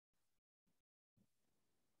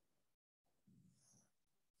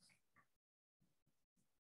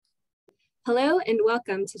Hello and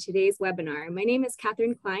welcome to today's webinar. My name is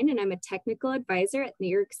Catherine Klein and I'm a technical advisor at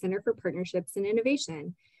NARUC Center for Partnerships and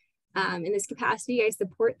Innovation. In this capacity, I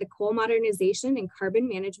support the coal modernization and carbon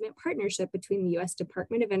management partnership between the U.S.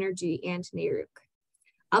 Department of Energy and NARUC.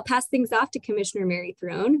 I'll pass things off to Commissioner Mary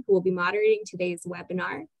Throne, who will be moderating today's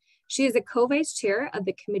webinar. She is a co-vice chair of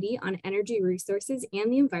the Committee on Energy Resources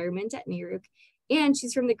and the Environment at NARUC, and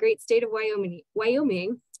she's from the great state of Wyoming, where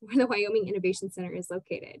the Wyoming Innovation Center is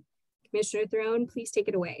located. Commissioner Throne, please take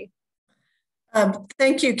it away.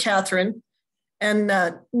 Thank you, Catherine. And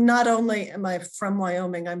not only am I from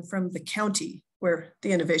Wyoming, I'm from the county where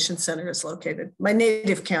the Innovation Center is located, my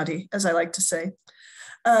native county, as I like to say.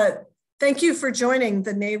 Thank you for joining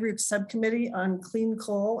the NARUC Subcommittee on Clean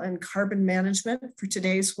Coal and Carbon Management for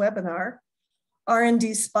today's webinar,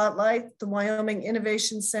 R&D Spotlight, the Wyoming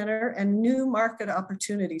Innovation Center, and New Market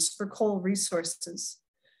Opportunities for Coal Resources.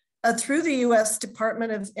 Through the U.S.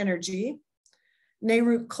 Department of Energy,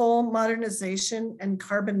 NARUC Coal Modernization and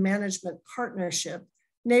Carbon Management Partnership,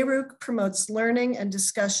 NARUC promotes learning and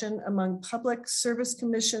discussion among public service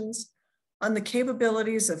commissions on the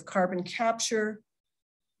capabilities of carbon capture,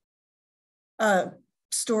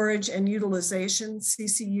 storage and utilization,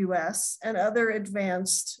 CCUS, and other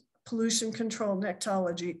advanced pollution control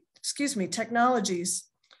technologies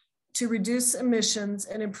to reduce emissions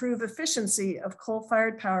and improve efficiency of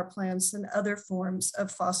coal-fired power plants and other forms of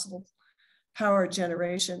fossil power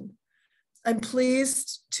generation. I'm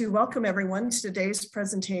pleased to welcome everyone to today's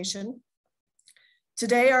presentation.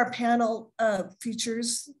 Today, our panel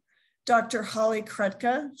features Dr. Holly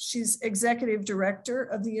Kretka. She's Executive Director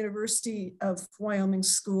of the University of Wyoming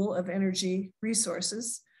School of Energy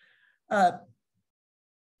Resources.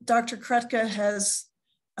 Dr. Kretka has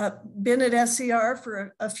been at SCR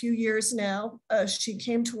for a few years now. She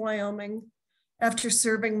came to Wyoming after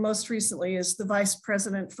serving most recently as the Vice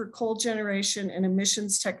President for Coal Generation and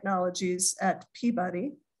Emissions Technologies at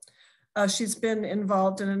Peabody. She's been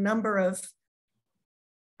involved in a number of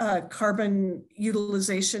carbon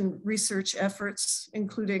utilization research efforts,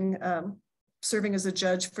 including serving as a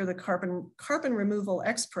judge for the Carbon Removal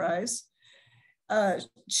X Prize.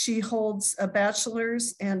 She holds a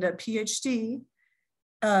bachelor's and a PhD,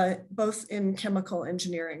 both in chemical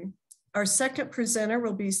engineering. Our second presenter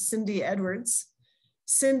will be Cindy Edwards.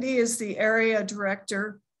 Cindy is the area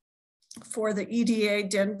director for the EDA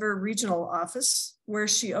Denver Regional Office, where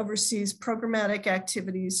she oversees programmatic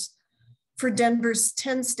activities for Denver's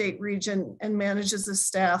 10-state region and manages a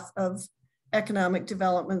staff of economic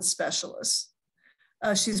development specialists.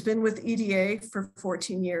 She's been with EDA for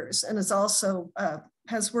 14 years and is also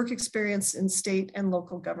has work experience in state and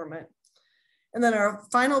local government. And then our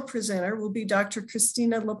final presenter will be Dr.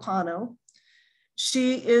 Christina Lopano.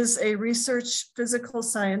 She is a research physical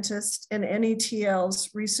scientist in NETL's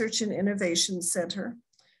Research and Innovation Center.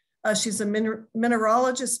 She's a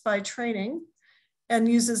mineralogist by training and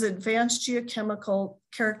uses advanced geochemical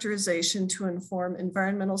characterization to inform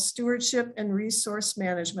environmental stewardship and resource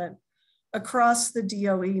management across the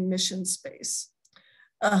DOE mission space.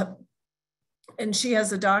 And she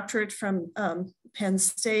has a doctorate from Penn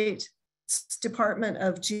State Department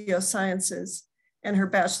of Geosciences, and her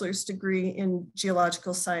bachelor's degree in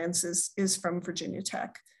geological sciences is from Virginia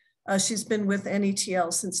Tech. She's been with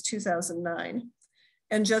NETL since 2009.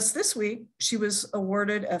 And just this week, she was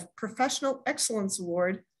awarded a Professional Excellence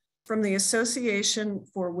Award from the Association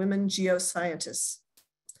for Women Geoscientists.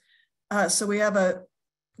 So we have a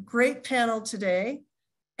great panel today.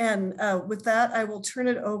 And with that, I will turn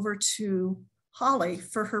it over to Holly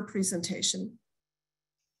for her presentation.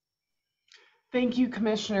 Thank you,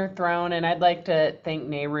 Commissioner Throne, and I'd like to thank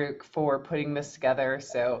NARUC for putting this together.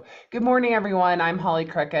 So good morning, everyone. I'm Holly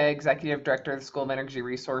Kretka, Executive Director of the School of Energy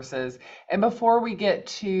Resources. And before we get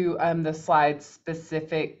to the slides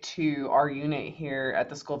specific to our unit here at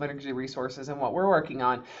the School of Energy Resources and what we're working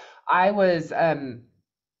on, I was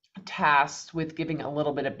tasked with giving a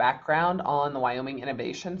little bit of background on the Wyoming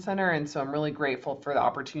Innovation Center. And so I'm really grateful for the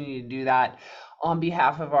opportunity to do that on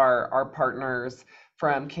behalf of our partners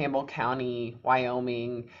from Campbell County,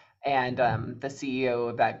 Wyoming, and the CEO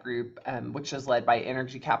of that group, which is led by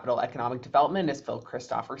Energy Capital Economic Development, is Phil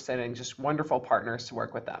Christopherson, and just wonderful partners to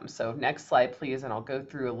work with them. So next slide, please, and I'll go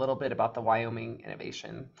through a little bit about the Wyoming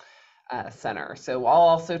Innovation Center. So I'll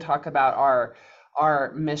also talk about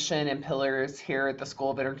our mission and pillars here at the School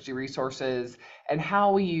of Energy Resources and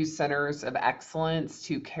how we use centers of excellence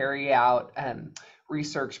to carry out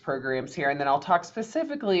research programs here. And then I'll talk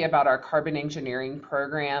specifically about our carbon engineering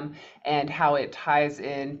program and how it ties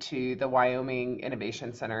into the Wyoming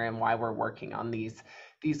Innovation Center and why we're working on these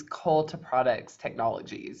coal to products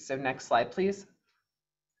technologies. So next slide, please.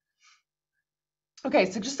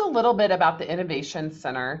 Okay, so just a little bit about the Innovation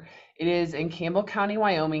Center. It is in Campbell County,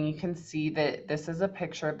 Wyoming. You can see that this is a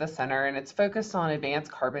picture of the center, and it's focused on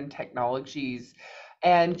advanced carbon technologies.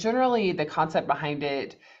 And generally, the concept behind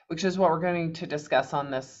it, which is what we're going to discuss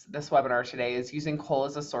on this webinar today, is using coal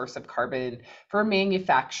as a source of carbon for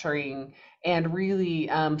manufacturing and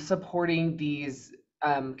really supporting these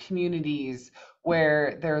communities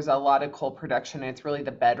where there's a lot of coal production. And it's really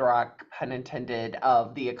the bedrock, pun intended,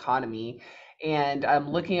 of the economy, and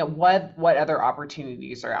looking at what other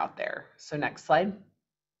opportunities are out there. So next slide.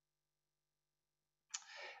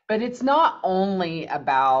 But it's not only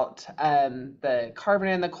about the carbon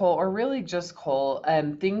and the coal, or really just coal.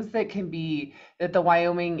 Things that the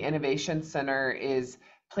Wyoming Innovation Center is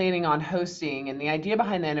planning on hosting, and the idea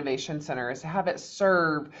behind the Innovation Center is to have it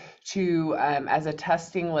serve to as a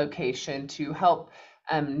testing location to help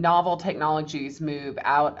novel technologies move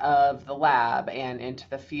out of the lab and into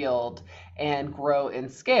the field and grow in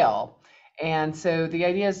scale. And so the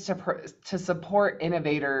idea is to support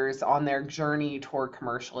innovators on their journey toward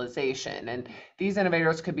commercialization. And these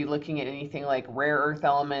innovators could be looking at anything like rare earth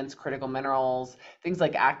elements, critical minerals, things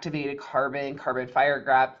like activated carbon, carbon fiber,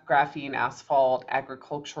 graphene, asphalt,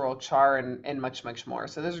 agricultural char, and much, much more.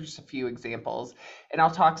 So those are just a few examples. And I'll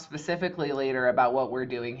talk specifically later about what we're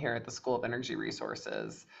doing here at the School of Energy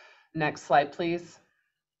Resources. Next slide, please.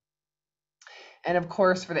 And of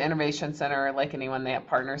course, for the Innovation Center, like anyone, they have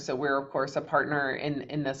partners. So we're, of course, a partner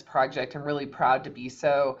in this project and really proud to be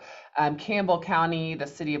so. Campbell County, the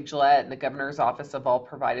City of Gillette, and the Governor's Office have all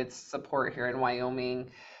provided support here in Wyoming.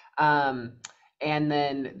 And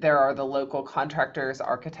then there are the local contractors,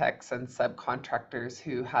 architects, and subcontractors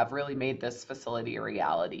who have really made this facility a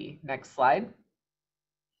reality. Next slide.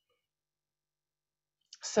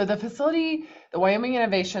 So the facility, the Wyoming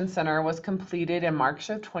Innovation Center, was completed in March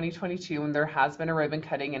of 2022, and there has been a ribbon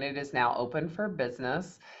cutting, and it is now open for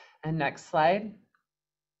business. And next slide.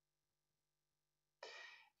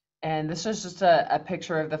 And this is just a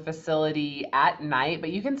picture of the facility at night,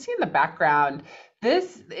 but you can see in the background,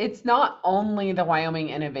 it's not only the Wyoming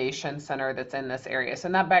Innovation Center that's in this area. So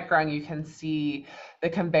in that background, you can see the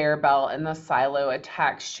conveyor belt and the silo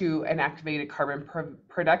attached to an activated carbon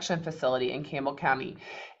production facility in Campbell County.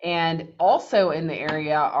 And also in the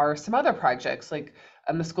area are some other projects, like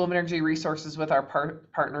the School of Energy Resources with our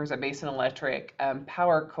partners at Basin Electric,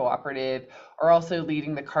 Power Cooperative, are also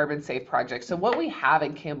leading the Carbon Safe project. So what we have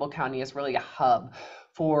in Campbell County is really a hub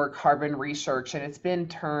for carbon research, and it's been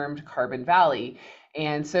termed Carbon Valley.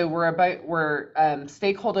 And so we're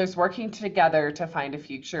stakeholders working together to find a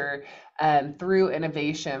future through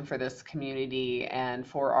innovation for this community and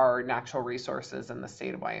for our natural resources in the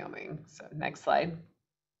state of Wyoming. So next slide.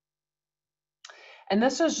 And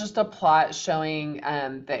this is just a plot showing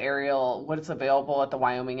the aerial, what is available at the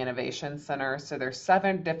Wyoming Innovation Center. So there's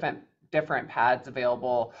 7 different pads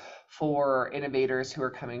available for innovators who are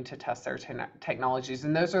coming to test their technologies.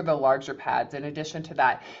 And those are the larger pads. In addition to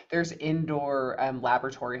that, there's indoor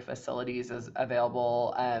laboratory facilities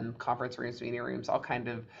available, conference rooms, meeting rooms, all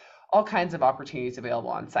kinds of opportunities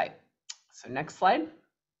available on site. So next slide.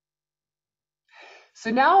 So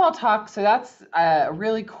now I'll talk, so that's a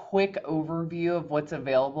really quick overview of what's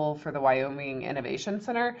available for the Wyoming Innovation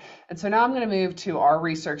Center. And so now I'm going to move to our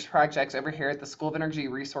research projects over here at the School of Energy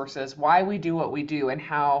Resources, why we do what we do, and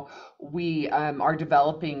how we are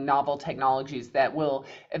developing novel technologies that will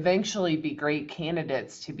eventually be great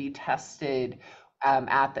candidates to be tested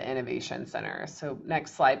at the Innovation Center. So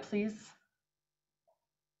next slide, please.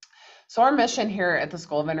 So our mission here at the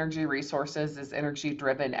School of Energy Resources is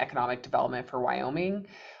energy-driven economic development for Wyoming.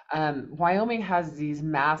 Wyoming has these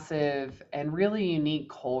massive and really unique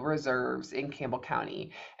coal reserves in Campbell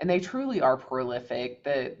County, and they truly are prolific.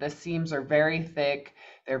 The seams are very thick,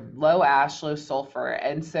 they're low ash, low sulfur,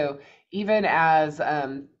 and so even as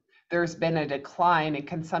there's been a decline in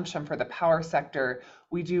consumption for the power sector,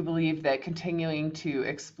 we do believe that continuing to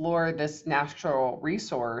explore this natural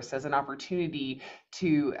resource as an opportunity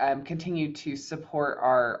to continue to support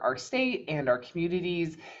our state and our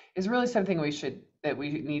communities is really something that we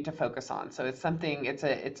need to focus on. So it's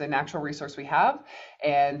a natural resource we have,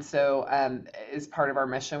 and so as part of our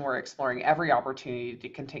mission, we're exploring every opportunity to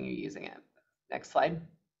continue using it. Next slide.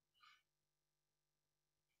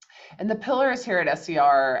 And the pillars here at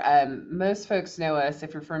SER, most folks know us,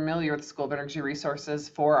 if you're familiar with the School of Energy Resources,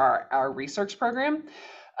 for our research program.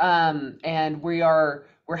 And we're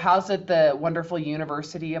housed at the wonderful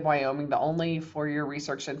University of Wyoming, the only 4-year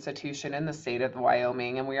research institution in the state of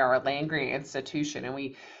Wyoming. And we are a land-grant institution, and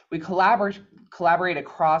we collaborate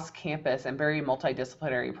across campus and very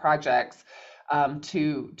multidisciplinary projects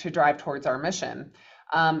to drive towards our mission.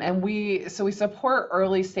 And we support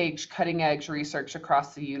early stage cutting edge research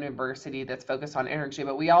across the university that's focused on energy,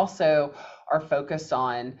 but we also are focused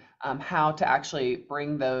on how to actually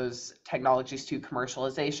bring those technologies to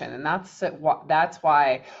commercialization. And that's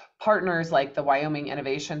why partners like the Wyoming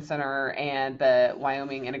Innovation Center and the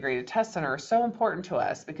Wyoming Integrated Test Center are so important to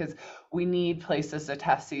us, because we need places to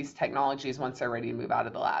test these technologies once they're ready to move out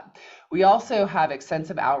of the lab. We also have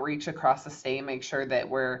extensive outreach across the state, make sure that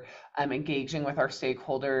we're engaging with our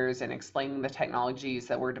stakeholders and explaining the technologies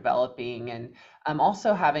that we're developing, and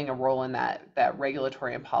also having a role in that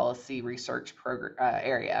regulatory and policy research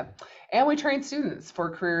area. And we train students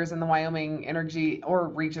for careers in the Wyoming energy or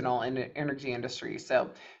regional energy industry.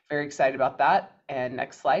 So very excited about that. And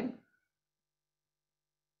next slide.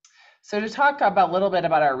 So to talk about a little bit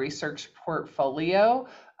about our research portfolio,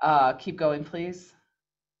 keep going, please.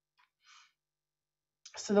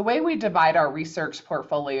 So the way we divide our research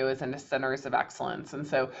portfolio is into centers of excellence. And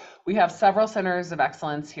so we have several centers of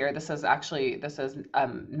excellence here. This is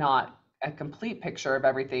not a complete picture of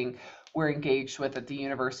everything we're engaged with at the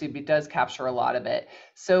university, but it does capture a lot of it.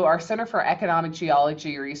 So our Center for Economic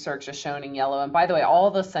Geology Research is shown in yellow. And by the way,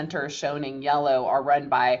 all the centers shown in yellow are run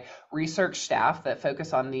by research staff that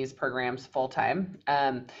focus on these programs full-time.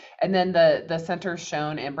 And then the centers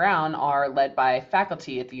shown in brown are led by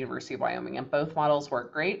faculty at the University of Wyoming, and both models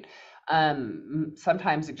work great.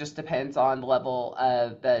 Sometimes it just depends on the level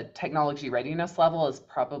of the technology readiness level. Is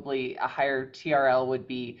probably a higher TRL would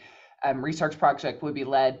be research project would be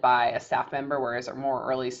led by a staff member, whereas a more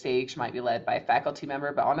early stage might be led by a faculty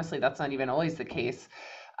member. But honestly, that's not even always the case.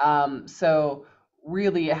 So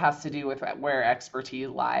really it has to do with where expertise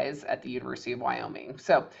lies at the University of Wyoming.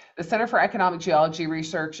 So the Center for Economic Geology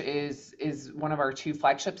Research is one of our two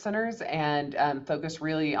flagship centers, and focus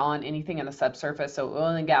really on anything in the subsurface. So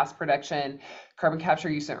oil and gas production, carbon capture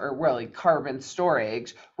use, or really carbon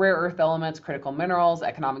storage, rare earth elements, critical minerals,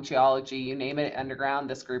 economic geology, you name it, underground,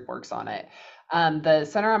 this group works on it. The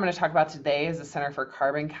center I'm going to talk about today is the Center for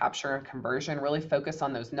Carbon Capture and Conversion, really focused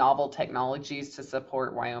on those novel technologies to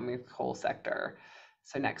support Wyoming's coal sector.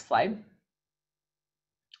 So next slide.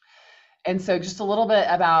 And so just a little bit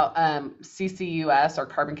about CCUS, or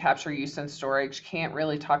carbon capture, use, and storage. Can't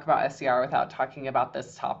really talk about SCR without talking about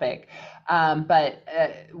this topic. But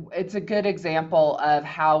it's a good example of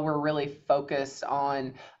how we're really focused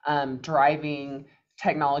on driving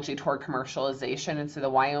technology toward commercialization. And so the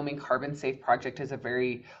Wyoming Carbon Safe Project is a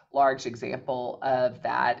very large example of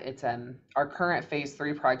that. It's our current phase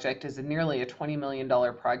 3 project is nearly a $20 million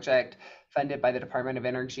project funded by the Department of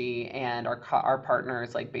Energy and our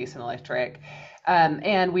partners like Basin Electric.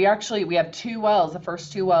 And we have 2 wells, the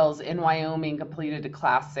first 2 wells in Wyoming completed to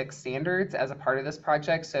Class 6 standards as a part of this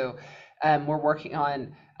project. So we're working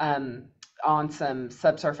on some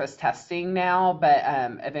subsurface testing now, but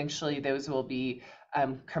eventually those will be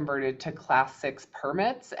converted to Class 6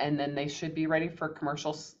 permits, and then they should be ready for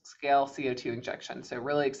commercial scale CO2 injection. So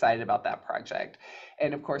really excited about that project.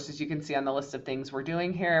 And of course, as you can see on the list of things we're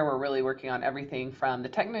doing here, we're really working on everything from the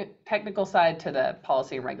technical side to the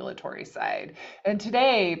policy and regulatory side. And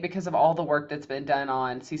today, because of all the work that's been done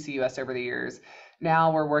on CCUS over the years,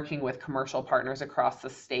 now we're working with commercial partners across the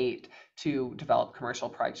state to develop commercial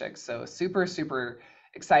projects. So super, super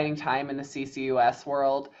exciting time in the CCUS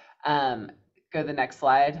world. Go to the next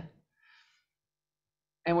slide.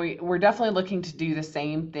 And we're definitely looking to do the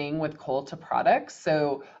same thing with coal to products.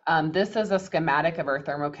 So this is a schematic of our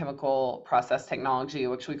thermochemical process technology,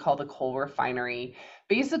 which we call the coal refinery.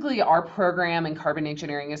 Basically, our program in carbon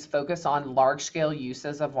engineering is focused on large-scale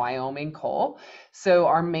uses of Wyoming coal. So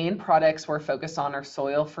our main products we're focused on are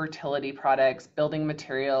soil fertility products, building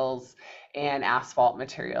materials, and asphalt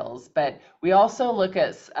materials. But we also look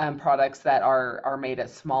at products that are made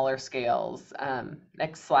at smaller scales.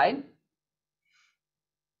 Next slide.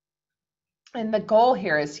 And the goal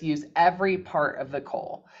here is to use every part of the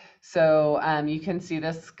coal. So you can see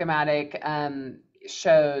this schematic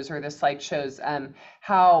shows, or this slide shows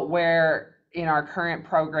where in our current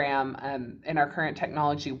program, in our current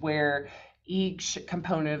technology, where each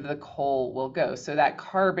component of the coal will go. So that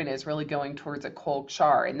carbon is really going towards a coal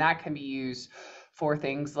char, and that can be used for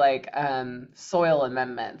things like soil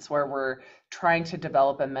amendments, where we're trying to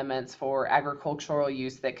develop amendments for agricultural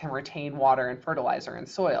use that can retain water and fertilizer in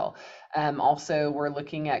soil. Also, we're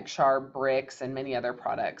looking at char bricks and many other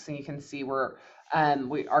products, and you can see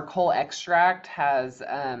our coal extract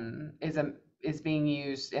is being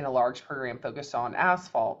used in a large program focused on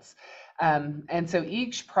asphalts. And so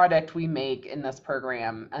each product we make in this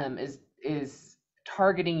program is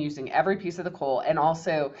targeting using every piece of the coal, and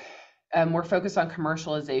also we're focused on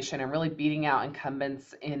commercialization and really beating out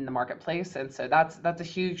incumbents in the marketplace. And so that's a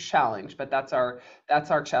huge challenge, but that's our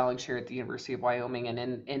challenge here at the University of Wyoming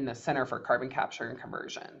and in the Center for Carbon Capture and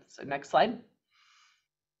Conversion. So next slide.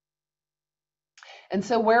 And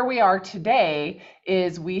so where we are today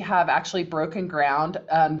is we have actually broken ground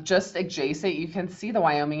just adjacent. You can see the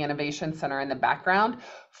Wyoming Innovation Center in the background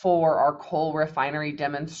for our coal refinery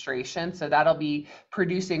demonstration. So that'll be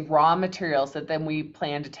producing raw materials that then we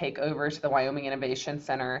plan to take over to the Wyoming Innovation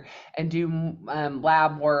Center and do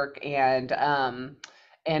lab work and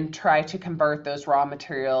try to convert those raw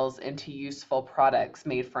materials into useful products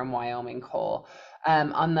made from Wyoming coal.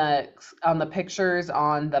 On the pictures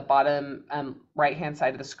on the bottom right-hand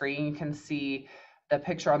side of the screen, you can see the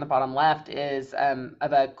picture on the bottom left is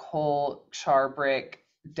of a coal char brick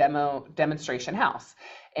demonstration house.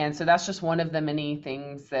 And so that's just one of the many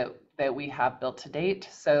things that we have built to date.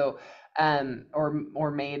 So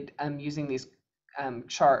or made using these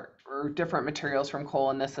char or different materials from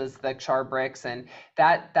coal, and this is the char bricks, and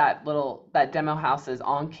that demo house is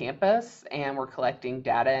on campus, and we're collecting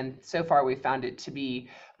data, and so far we found it to be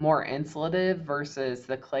more insulative versus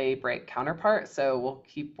the clay brick counterpart. So we'll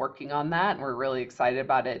keep working on that. We're really excited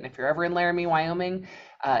about it, and if you're ever in Laramie, Wyoming,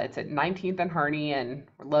 it's at 19th and Harney, and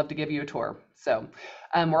we'd love to give you a tour. So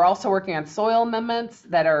we're also working on soil amendments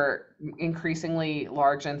that are increasingly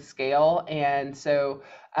large in scale, and so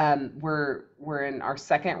we're in our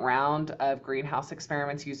second round of greenhouse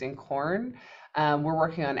experiments using corn. We're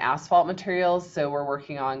working on asphalt materials, so we're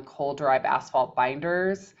working on coal-derived asphalt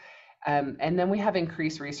binders. And then we have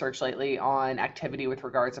increased research lately on activity with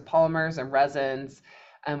regards to polymers and resins.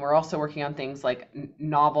 And we're also working on things like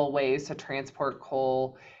novel ways to transport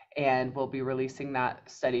coal, and we'll be releasing that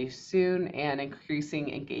study soon, and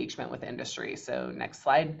increasing engagement with industry. So next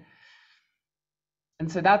slide.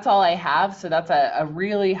 And so that's all I have. So that's a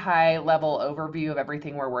really high level overview of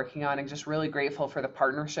everything we're working on, and just really grateful for the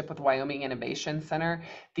partnership with Wyoming Innovation Center.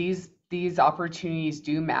 These opportunities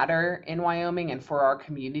do matter in Wyoming and for our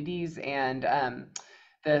communities, and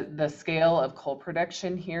the scale of coal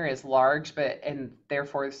production here is large, and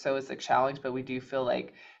therefore so is the challenge, but we do feel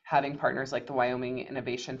like having partners like the Wyoming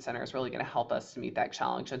Innovation Center is really going to help us to meet that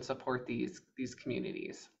challenge and support these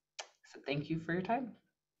communities. So thank you for your time.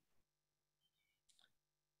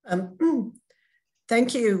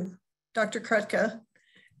 Thank you, Dr. Krutka.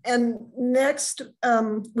 And next,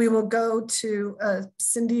 we will go to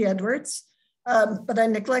Cindy Edwards. But I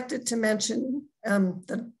neglected to mention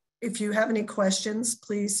that if you have any questions,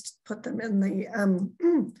 please put them in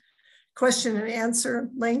the question and answer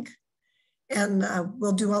link, and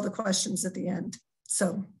we'll do all the questions at the end.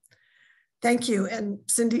 So thank you. And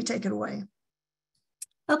Cindy, take it away.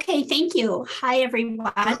 Okay, thank you. Hi,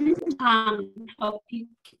 everyone. Hope you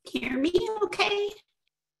can hear me okay.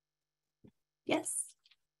 Yes.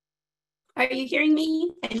 Are you hearing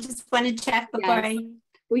me? I just want to check before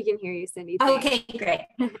We can hear you, Cindy. Okay, great.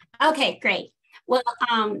 Okay, great. Well,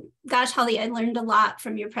 gosh, Holly, I learned a lot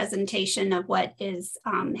from your presentation of what is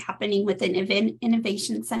happening within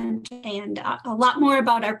Innovation Center, and a lot more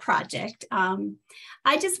about our project.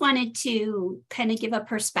 I just wanted to kind of give a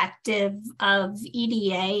perspective of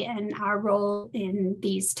EDA and our role in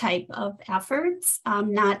these type of efforts.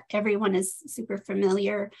 Not everyone is super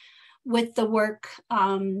familiar with the work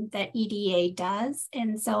that EDA does,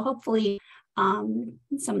 and so hopefully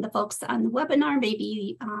some of the folks on the webinar may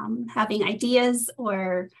be having ideas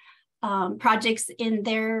or projects in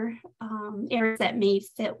their areas that may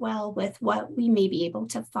fit well with what we may be able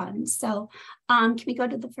to fund. So can we go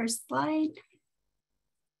to the first slide?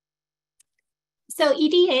 So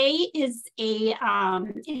EDA is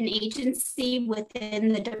an agency within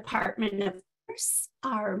the Department of Commerce.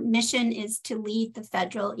 Our mission is to lead the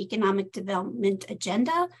federal economic development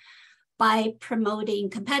agenda by promoting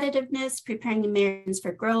competitiveness, preparing Americans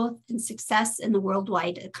for growth and success in the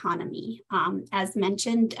worldwide economy. As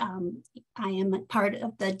mentioned, I am part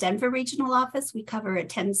of the Denver Regional Office. We cover a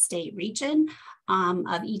 10-state region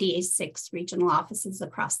of EDA's 6 regional offices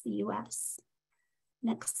across the US.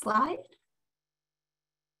 Next slide.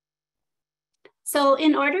 So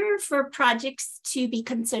in order for projects to be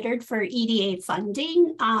considered for EDA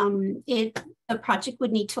funding, the project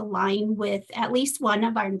would need to align with at least one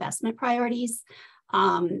of our investment priorities.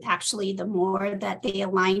 Actually, the more that they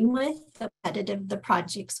align with, the competitive the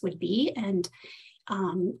projects would be. And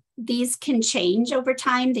these can change over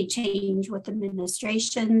time. They change with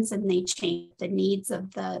administrations, and they change the needs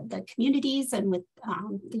of the communities and with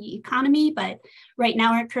the economy. But right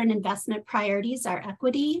now, our current investment priorities are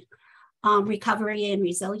equity, recovery and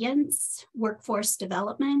resilience, workforce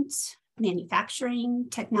development, manufacturing,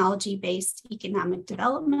 technology-based economic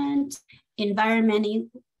development,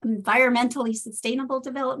 environmentally sustainable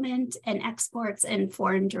development, and exports and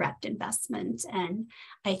foreign direct investment. And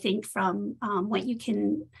I think from what you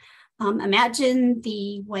can imagine,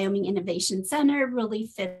 the Wyoming Innovation Center really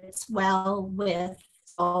fits well with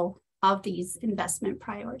all of these investment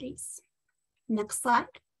priorities. Next slide.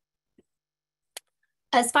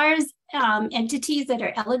 As far as entities that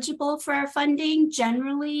are eligible for our funding,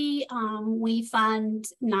 generally we fund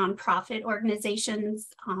nonprofit organizations,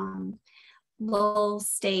 local,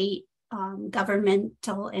 state,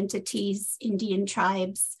 governmental entities, Indian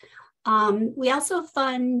tribes. We also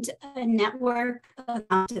fund a network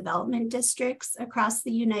of development districts across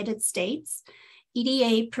the United States.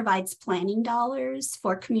 EDA provides planning dollars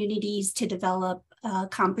for communities to develop a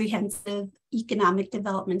comprehensive economic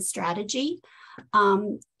development strategy.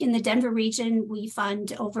 In the Denver region, we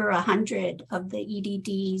fund over 100 of the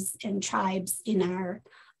EDDs and tribes in our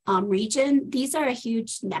region. These are a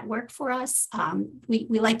huge network for us. We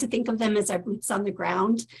like to think of them as our boots on the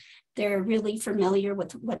ground. They're really familiar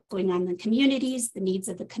with what's going on in the communities, the needs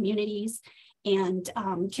of the communities, and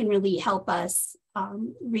can really help us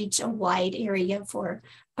reach a wide area for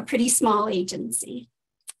a pretty small agency.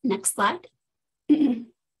 Next slide.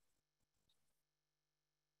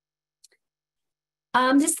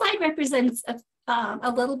 This slide represents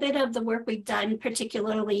a little bit of the work we've done,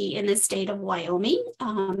 particularly in the state of Wyoming.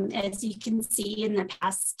 As you can see, in the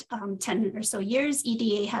past 10 or so years,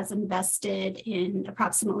 EDA has invested in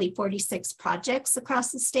approximately 46 projects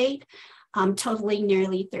across the state, totaling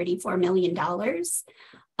nearly $34 million.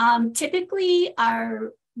 Typically,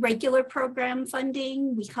 our regular program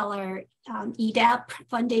funding, we call our EDAP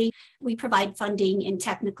funding. We provide funding in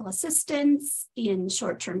technical assistance, in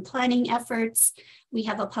short-term planning efforts. We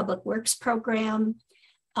have a public works program,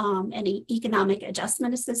 and economic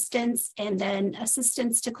adjustment assistance, and then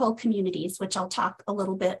assistance to coal communities, which I'll talk a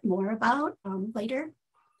little bit more about later.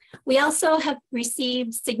 We also have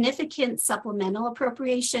received significant supplemental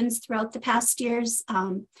appropriations throughout the past years,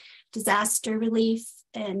 disaster relief,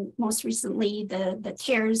 and most recently the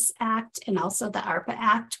CARES Act and also the ARPA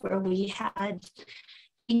Act, where we had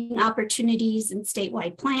opportunities in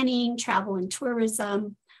statewide planning, travel and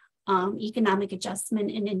tourism, economic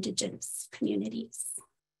adjustment in Indigenous communities.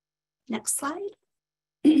 Next slide.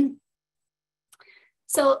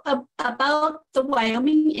 So about the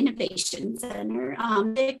Wyoming Innovation Center,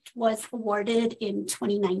 it was awarded in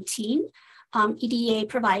 2019. EDA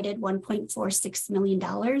provided $1.46 million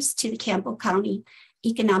to the Campbell County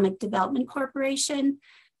Economic Development Corporation.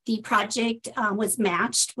 The project was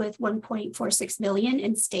matched with $1.46 million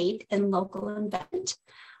in state and local investment.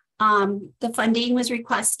 The funding was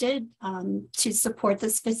requested to support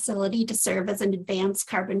this facility to serve as an advanced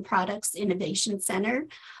carbon products innovation center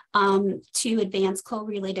to advance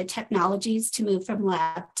coal-related technologies to move from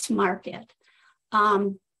lab to market.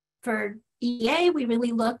 For EDA, we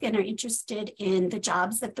really look and are interested in the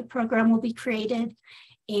jobs that the program will be created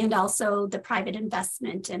and also the private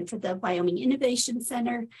investment. And for the Wyoming Innovation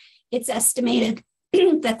Center, it's estimated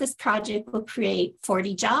that this project will create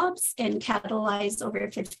 40 jobs and catalyze over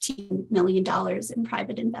 $15 million in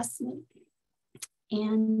private investment.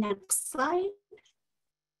 And next slide.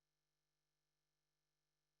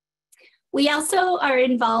 We also are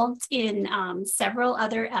involved in several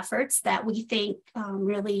other efforts that we think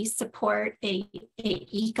really support a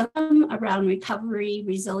ecosystem around recovery,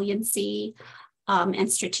 resiliency, and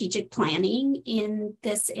strategic planning in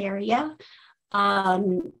this area.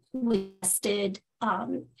 We invested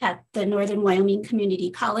at the Northern Wyoming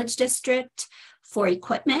Community College District for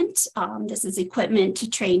equipment. This is equipment to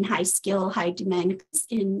train high skill, high demand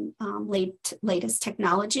in latest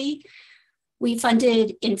technology. We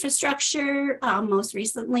funded infrastructure, most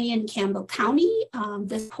recently in Campbell County,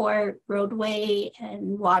 the port, roadway,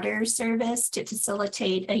 and water service to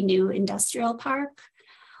facilitate a new industrial park.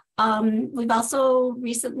 We've also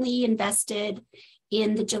recently invested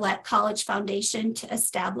in the Gillette College Foundation to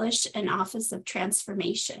establish an Office of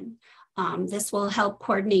Transformation. This will help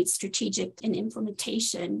coordinate strategic and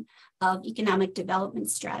implementation of economic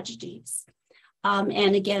development strategies.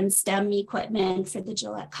 And again, STEM equipment for the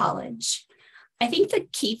Gillette College. I think the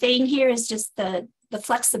key thing here is just the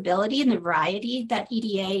flexibility and the variety that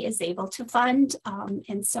EDA is able to fund.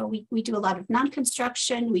 And so we do a lot of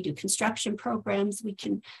non-construction, we do construction programs, we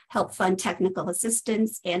can help fund technical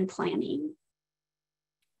assistance and planning.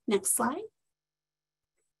 Next slide.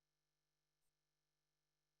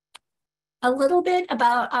 A little bit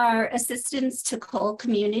about our Assistance to Coal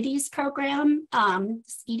Communities program.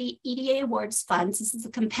 EDA awards funds. This is a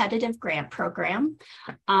competitive grant program.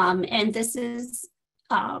 And this is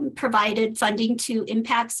provided funding to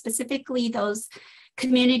impact specifically those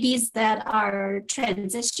communities that are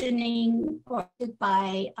transitioning or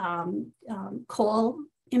by coal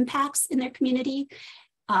impacts in their community.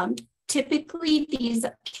 Typically, these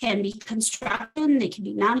can be construction, they can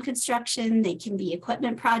be non-construction, they can be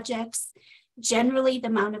equipment projects. Generally, the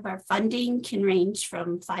amount of our funding can range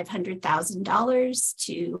from $500,000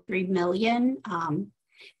 to $3 million.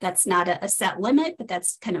 That's not a set limit, but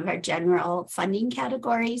that's kind of our general funding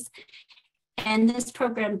categories. And this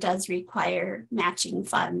program does require matching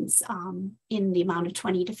funds in the amount of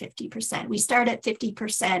 20 to 50%. We start at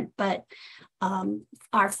 50%, but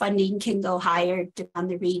our funding can go higher depending on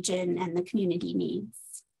the region and the community needs.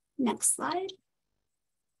 Next slide.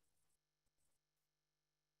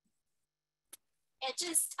 I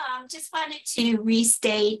just wanted to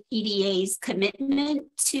restate EDA's commitment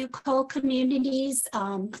to coal communities.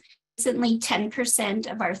 Recently,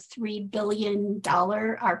 10% of our $3 billion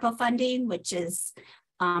ARPA funding, which is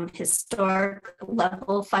historic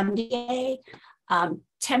level funding,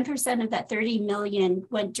 10% of that 30 million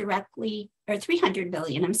went directly, or 300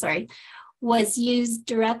 million, I'm sorry, was used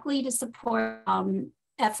directly to support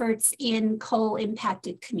efforts in coal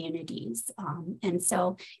impacted communities. And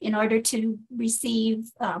so in order to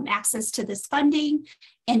receive access to this funding,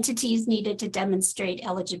 entities needed to demonstrate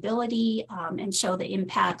eligibility and show the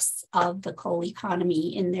impacts of the coal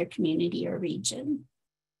economy in their community or region.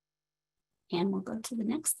 And we'll go to the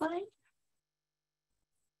next slide.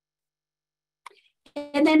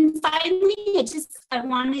 And then finally, I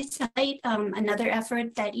wanted to highlight another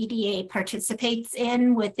effort that EDA participates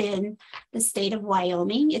in within the state of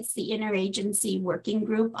Wyoming. It's the Interagency Working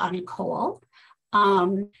Group on Coal.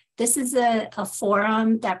 This is a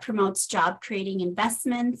forum that promotes job creating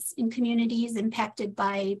investments in communities impacted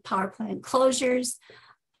by power plant closures.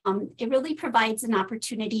 It really provides an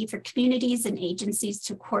opportunity for communities and agencies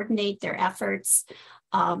to coordinate their efforts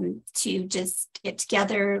to just get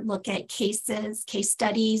together, look at case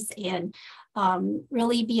studies, and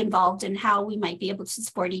really be involved in how we might be able to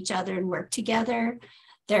support each other and work together.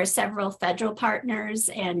 There are several federal partners,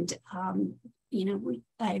 and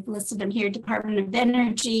I've listed them here: Department of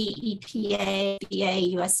Energy, EPA,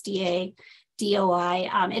 BA, USDA, DOI,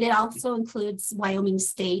 and it also includes Wyoming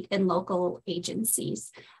state and local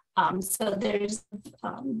agencies. So there's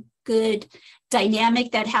good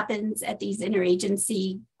dynamic that happens at these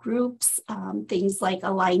interagency groups, things like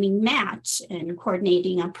aligning match and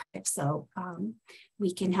coordinating on projects. So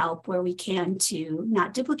we can help where we can to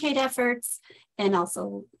not duplicate efforts and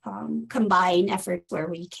also combine efforts where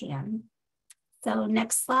we can. So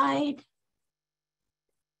next slide.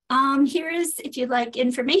 Here is, if you'd like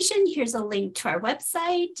information, here's a link to our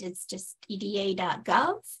website. It's just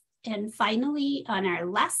eda.gov. And finally, on our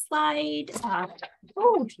last slide,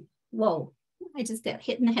 oh, whoa, I just got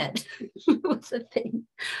hit in the head with the thing.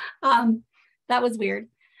 That was weird.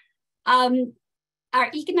 Our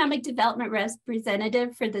economic development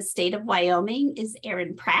representative for the state of Wyoming is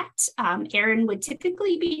Erin Pratt. Erin would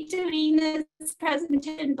typically be doing this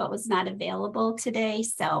presentation, but was not available today.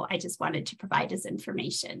 So I just wanted to provide his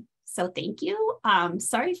information. So thank you.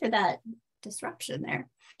 Sorry for that disruption there.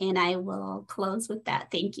 And I will close with that.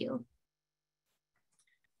 Thank you.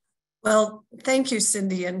 Well, thank you,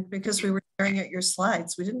 Cindy. And because we were staring at your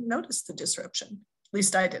slides, we didn't notice the disruption. At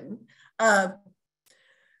least I didn't.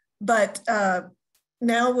 But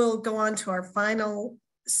now we'll go on to our final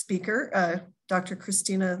speaker, Dr.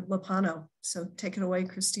 Christina Lopano. So take it away,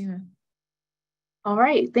 Christina. All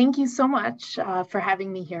right. Thank you so much for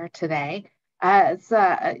having me here today. As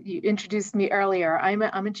you introduced me earlier, I'm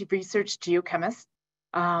a research geochemist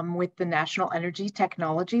with the National Energy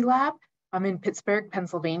Technology Lab. I'm in Pittsburgh,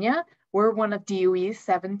 Pennsylvania. We're one of DOE's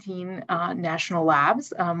 17 national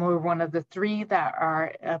labs. We're one of the 3 that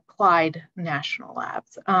are applied national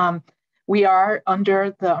labs. We are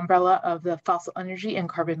under the umbrella of the Fossil Energy and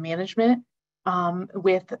Carbon Management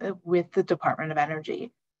with the Department of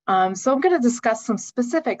Energy. So I'm going to discuss some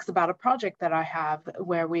specifics about a project that I have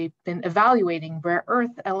where we've been evaluating rare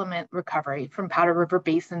earth element recovery from Powder River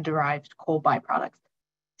Basin derived coal byproducts.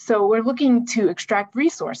 So we're looking to extract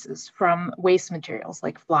resources from waste materials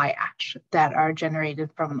like fly ash that are generated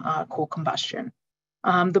from coal combustion.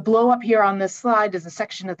 The blow up here on this slide is a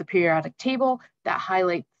section of the periodic table that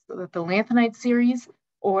highlights the lanthanide series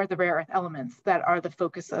or the rare earth elements that are the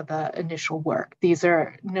focus of the initial work. These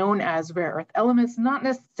are known as rare earth elements, not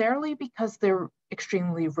necessarily because they're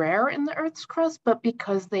extremely rare in the Earth's crust, but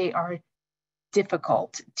because they are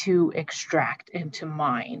difficult to extract and to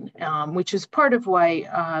mine, which is part of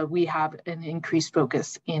why we have an increased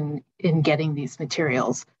focus in getting these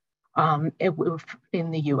materials in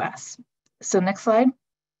the US. So next slide.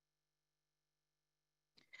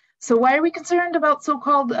 So why are we concerned about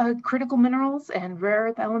so-called critical minerals and rare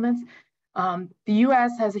earth elements? The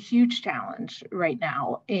US has a huge challenge right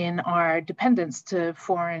now in our dependence to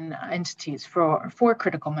foreign entities for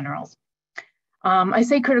critical minerals. I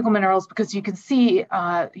say critical minerals because you can see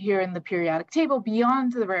here in the periodic table,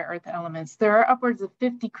 beyond the rare earth elements, there are upwards of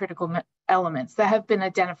 50 critical elements that have been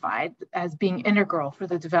identified as being integral for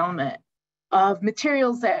the development of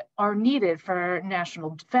materials that are needed for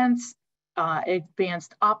national defense,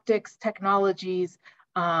 advanced optics technologies,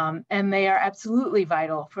 and they are absolutely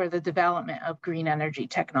vital for the development of green energy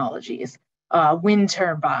technologies, wind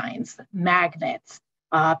turbines, magnets,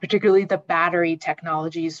 particularly the battery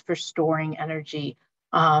technologies for storing energy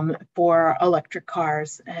for electric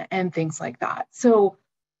cars and things like that. So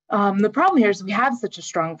the problem here is we have such a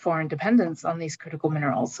strong foreign dependence on these critical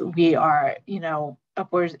minerals. We are,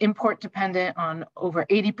 upwards import dependent on over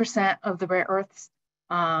 80% of the rare earths,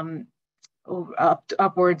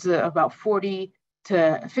 upwards of about 40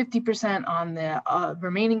 to 50% on the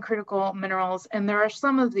remaining critical minerals. And there are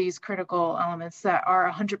some of these critical elements that are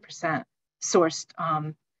 100% sourced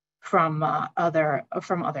from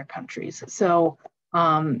other countries. So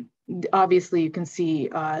obviously you can see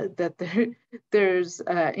that there's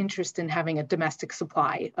interest in having a domestic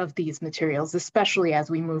supply of these materials, especially as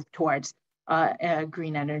we move towards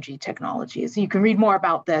green energy technologies. You can read more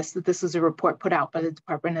about this. This is a report put out by the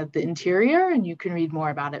Department of the Interior, and you can read more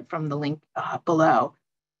about it from the link below.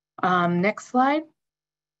 Next slide.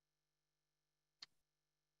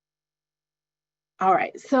 All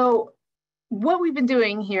right, so what we've been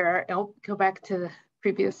doing here, I'll go back to the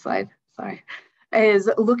previous slide, sorry, is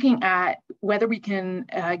looking at whether we can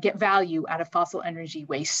get value out of fossil energy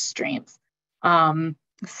waste streams. Sorry,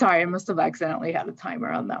 I must have accidentally had a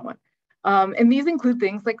timer on that one. And these include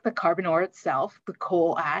things like the carbon ore itself, the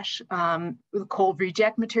coal ash, the coal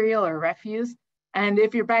reject material or refuse. And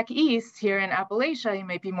if you're back east here in Appalachia, you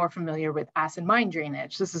might be more familiar with acid mine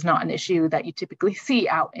drainage. This is not an issue that you typically see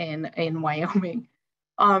out in Wyoming.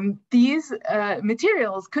 These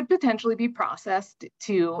materials could potentially be processed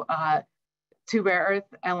to rare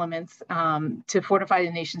earth elements to fortify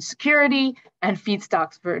the nation's security and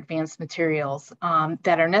feedstocks for advanced materials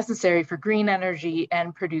that are necessary for green energy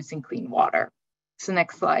and producing clean water. So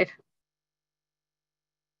next slide.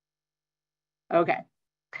 Okay,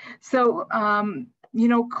 so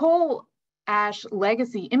coal ash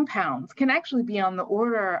legacy impounds can actually be on the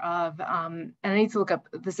order of, and I need to look up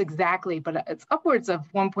this exactly, but it's upwards of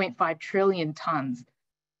 1.5 trillion tons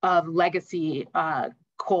of legacy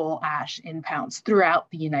coal ash impounds throughout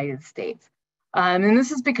the United States. And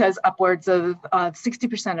this is because upwards of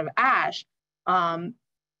 60% of ash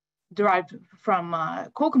derived from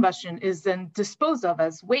coal combustion is then disposed of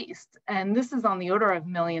as waste. And this is on the order of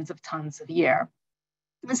millions of tons a year.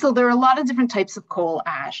 And so there are a lot of different types of coal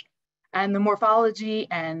ash, and the morphology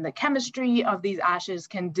and the chemistry of these ashes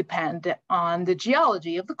can depend on the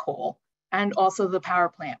geology of the coal and also the power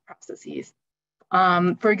plant processes.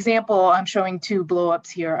 For example, I'm showing two blowups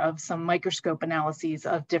here of some microscope analyses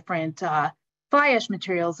of different fly ash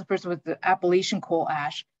materials. The first with the Appalachian coal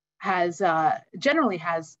ash generally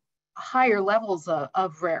has higher levels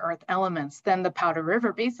of rare earth elements than the Powder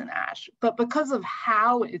River Basin ash. But because of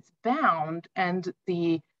how it's bound and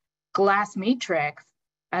the glass matrix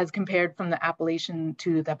as compared from the Appalachian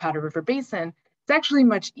to the Powder River Basin, it's actually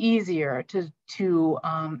much easier to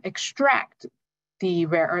extract the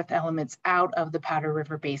rare earth elements out of the Powder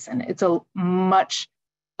River Basin. It's a much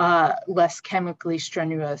less chemically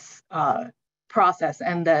strenuous process,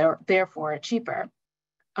 and therefore cheaper.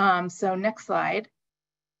 So next slide.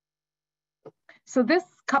 So this,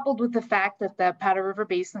 coupled with the fact that the Powder River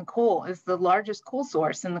Basin coal is the largest coal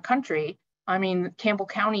source in the country. I mean, Campbell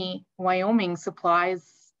County, Wyoming supplies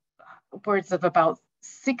upwards of about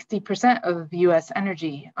 60% of US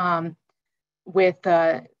energy with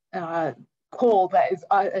coal that is,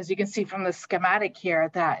 as you can see from the schematic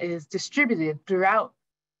here, that is distributed throughout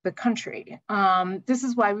the country. This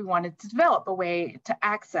is why we wanted to develop a way to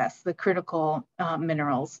access the critical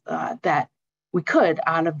minerals that we could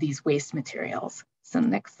out of these waste materials. So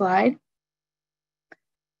next slide.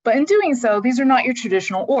 But in doing so, these are not your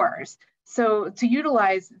traditional ores. So to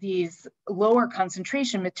utilize these lower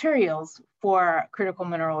concentration materials for critical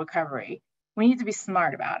mineral recovery, we need to be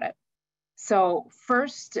smart about it. So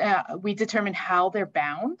first, we determine how they're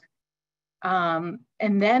bound. And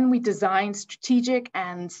then we design strategic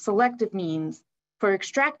and selective means for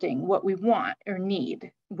extracting what we want or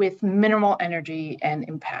need with minimal energy and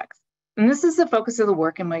impacts. And this is the focus of the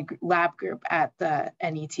work in my lab group at the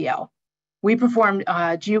NETL. We performed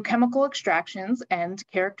geochemical extractions and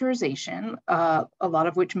characterization, a lot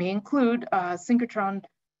of which may include synchrotron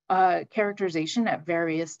characterization at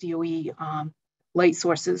various DOE light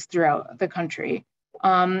sources throughout the country.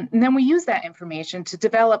 And then we use that information to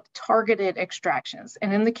develop targeted extractions.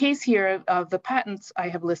 And in the case here of the patents I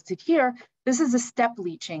have listed here, this is a step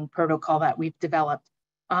leaching protocol that we've developed,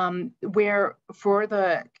 where for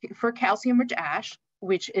calcium-rich ash,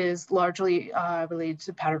 which is largely related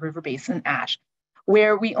to Powder River Basin ash,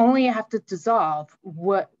 where we only have to dissolve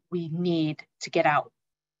what we need to get out,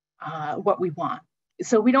 what we want.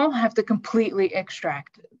 So we don't have to completely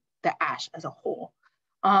extract the ash as a whole,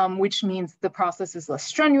 which means the process is less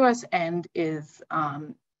strenuous and is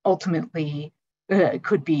ultimately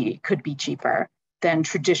could be cheaper than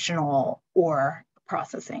traditional ore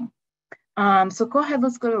processing. So go ahead,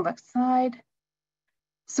 let's go to the next slide.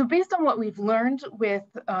 So based on what we've learned with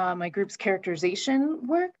my group's characterization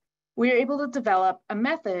work, we are able to develop a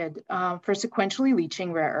method for sequentially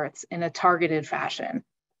leaching rare earths in a targeted fashion.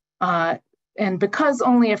 And because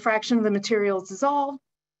only a fraction of the material is dissolved,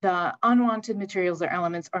 the unwanted materials or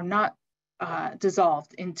elements are not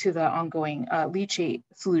dissolved into the ongoing leachate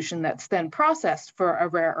solution that's then processed for a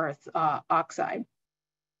rare earth oxide.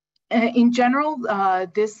 In general,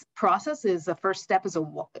 this process is the first step is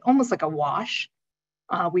almost like a wash.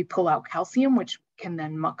 We pull out calcium, which can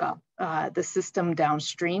then muck up the system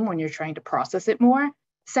downstream when you're trying to process it more.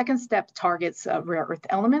 Second step targets rare earth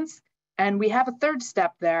elements. And we have a third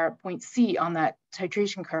step there, point C on that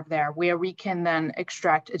titration curve there, where we can then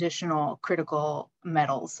extract additional critical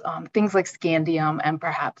metals, things like scandium and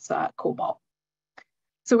perhaps cobalt.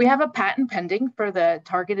 So we have a patent pending for the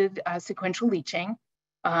targeted sequential leaching.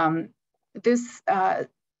 This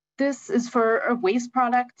is for a waste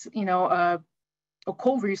product, a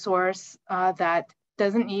coal resource that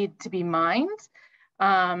doesn't need to be mined.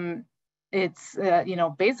 It's,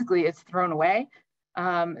 basically it's thrown away.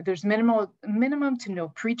 There's minimum to no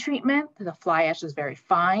pretreatment. The fly ash is very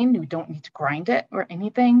fine. We don't need to grind it or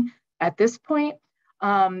anything at this point.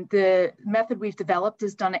 The method we've developed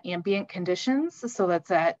is done at ambient conditions. So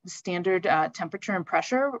that's at standard temperature and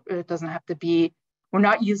pressure. It doesn't have to be, we're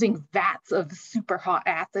not using vats of super hot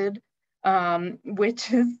acid, which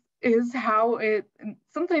is how it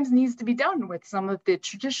sometimes needs to be done with some of the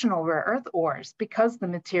traditional rare earth ores because the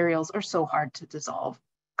materials are so hard to dissolve.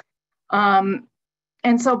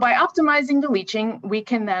 And so by optimizing the leaching, we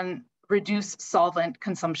can then reduce solvent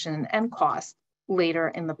consumption and cost later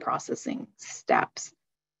in the processing steps.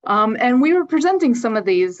 And we were presenting some of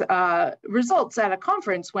these results at a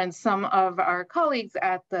conference when some of our colleagues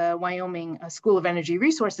at the Wyoming School of Energy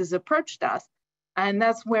Resources approached us. And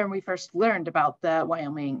that's where we first learned about the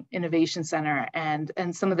Wyoming Innovation Center and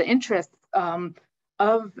some of the interests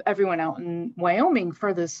of everyone out in Wyoming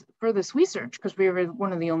for this research, because we were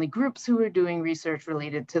one of the only groups who were doing research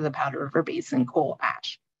related to the Powder River Basin coal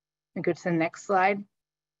ash. And go to the next slide.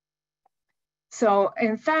 So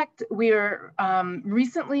in fact, we were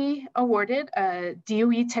recently awarded a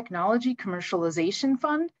DOE Technology Commercialization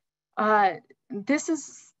Fund. This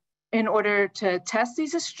is in order to test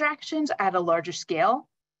these extractions at a larger scale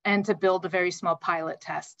and to build a very small pilot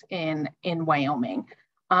test in Wyoming.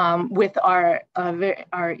 With our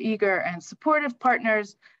eager and supportive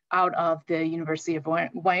partners out of the University of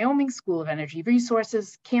Wyoming School of Energy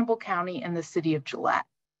Resources, Campbell County, and the City of Gillette.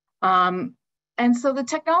 And so the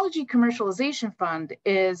Technology Commercialization Fund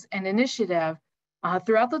is an initiative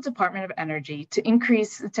throughout the Department of Energy to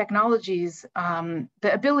increase the technologies,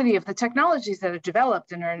 the ability of the technologies that are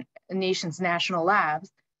developed in our nation's national labs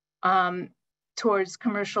towards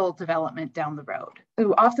commercial development down the road.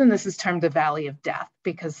 Often this is termed the Valley of Death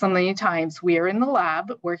because so many times we are in the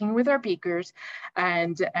lab working with our beakers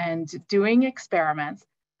and doing experiments,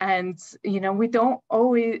 and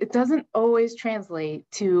it doesn't always translate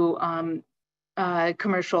to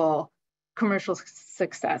commercial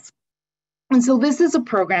success. And so this is a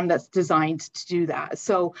program that's designed to do that.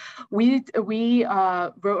 So we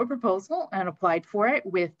wrote a proposal and applied for it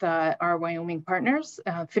with our Wyoming partners.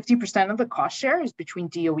 50% of the cost share is between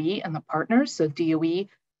DOE and the partners. So DOE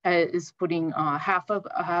is putting half of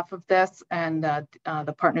this, and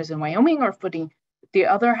the partners in Wyoming are putting the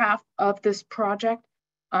other half of this project.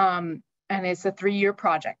 And it's a 3-year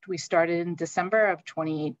project. We started in December of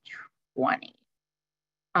 2020.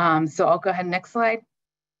 So I'll go ahead, next slide.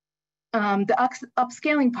 The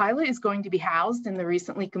upscaling pilot is going to be housed in the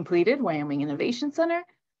recently completed Wyoming Innovation Center.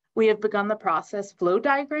 We have begun the process flow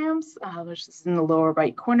diagrams, which is in the lower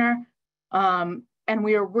right corner. And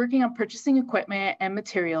we are working on purchasing equipment and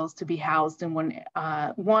materials to be housed in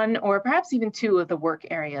one or perhaps even 2 of the work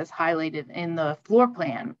areas highlighted in the floor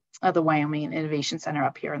plan of the Wyoming Innovation Center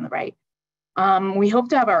up here on the right. We hope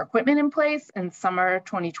to have our equipment in place in summer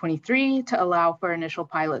 2023 to allow for initial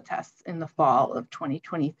pilot tests in the fall of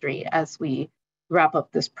 2023 as we wrap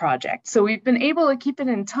up this project. So we've been able to keep it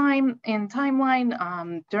in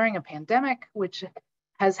timeline during a pandemic, which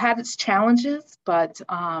has had its challenges, but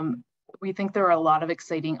we think there are a lot of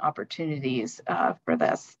exciting opportunities for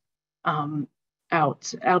this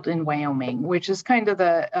out in Wyoming, which is kind of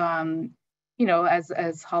the you know,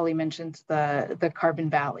 as Holly mentioned, the Carbon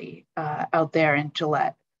Valley out there in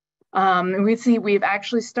Gillette. We've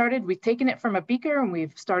actually started, we've taken it from a beaker and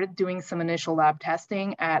we've started doing some initial lab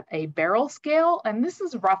testing at a barrel scale. And this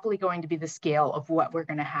is roughly going to be the scale of what we're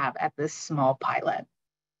going to have at this small pilot.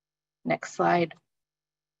 Next slide.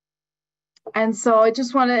 And so I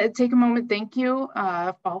just want to take a moment. Thank you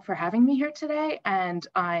all for having me here today. And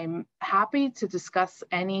I'm happy to discuss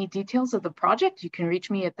any details of the project. You can reach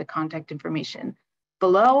me at the contact information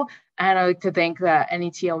below. And I'd like to thank the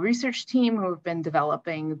NETL research team who have been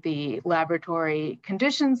developing the laboratory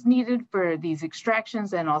conditions needed for these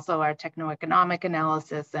extractions, and also our techno-economic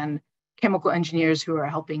analysis and chemical engineers who are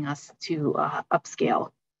helping us to upscale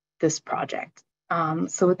this project.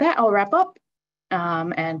 So with that, I'll wrap up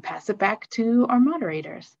and pass it back to our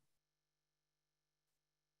moderators.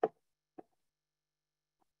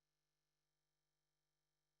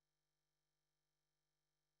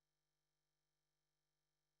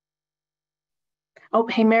 Oh,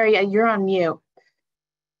 hey, Mary, you're on mute.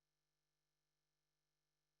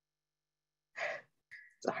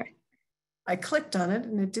 Sorry. I clicked on it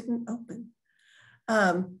and it didn't open.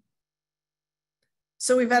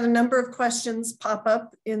 So we've had a number of questions pop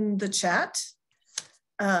up in the chat.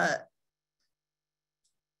 But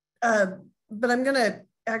I'm going to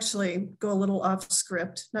actually go a little off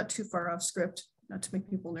script, not too far off script, not to make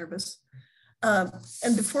people nervous.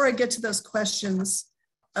 And before I get to those questions,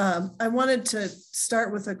 I wanted to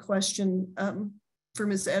start with a question for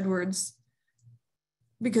Ms. Edwards,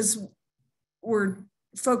 because we're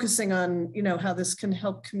focusing on, you know, how this can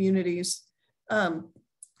help communities.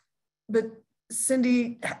 But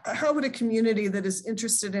Cindy, how would a community that is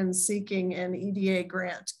interested in seeking an EDA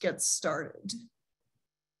grant get started?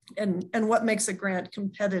 And what makes a grant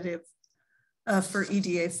competitive for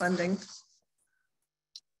EDA funding?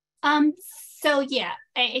 So yeah,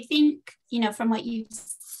 I think, you know, from what you've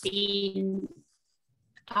seen,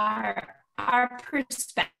 our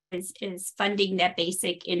perspective is funding that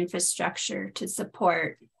basic infrastructure to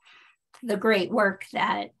support the great work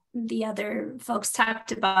that the other folks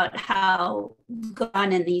talked about, how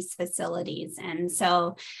gone in these facilities. And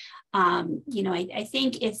so, you know, I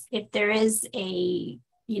think if there is a,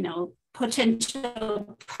 you know,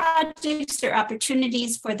 potential projects or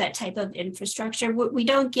opportunities for that type of infrastructure, we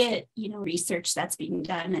don't get, you know, research that's being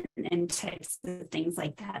done and types of things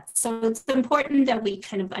like that. So it's important that we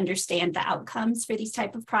kind of understand the outcomes for these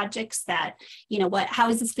type of projects, that, you know, how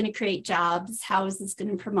is this going to create jobs? How is this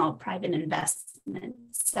going to promote private investment?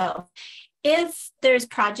 So if there's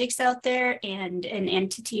projects out there and an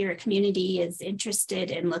entity or a community is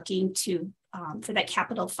interested in looking to for that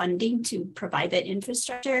capital funding to provide that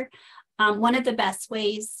infrastructure, one of the best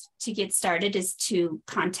ways to get started is to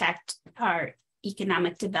contact our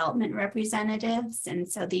economic development representatives. And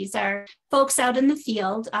so these are folks out in the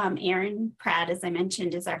field. Aaron Pratt, as I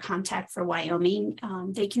mentioned, is our contact for Wyoming.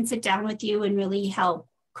 They can sit down with you and really help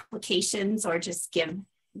applications, or just give,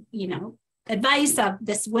 you know, advice of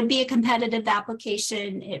this would be a competitive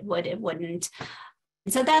application, it wouldn't.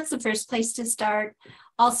 So that's the first place to start.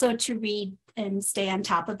 Also to read and stay on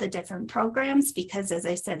top of the different programs, because as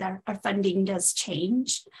I said, our funding does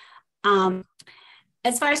change.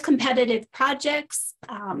 As far as competitive projects,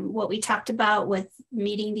 what we talked about with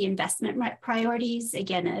meeting the investment priorities,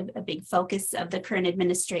 again, a big focus of the current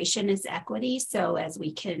administration is equity. So as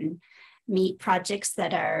we can meet projects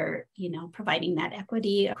that are, you know, providing that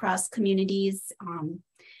equity across communities,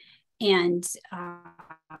 and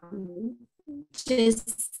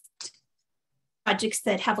just projects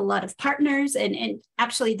that have a lot of partners, and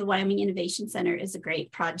actually the Wyoming Innovation Center is a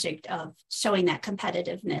great project of showing that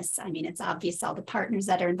competitiveness. I mean, it's obvious all the partners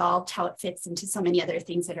that are involved, how it fits into so many other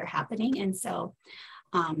things that are happening. And so,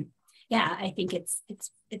 yeah, I think it's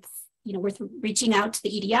you know, worth reaching out to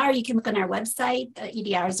the EDR. You can look on our website. The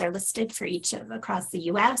EDRs are listed for each of across the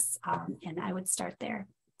US, and I would start there.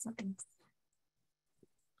 So thanks.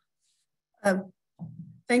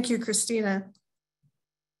 Thank you, Christina.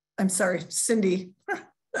 I'm sorry, Cindy.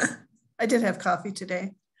 I did have coffee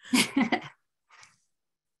today.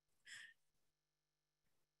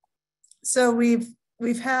 So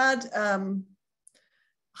we've had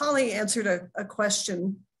Holly answered a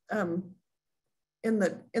question in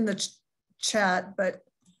the chat, but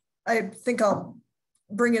I think I'll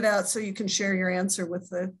bring it out so you can share your answer with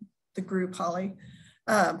the group, Holly.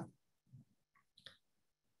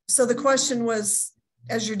 So the question was,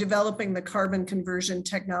 as you're developing the carbon conversion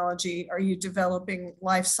technology, are you developing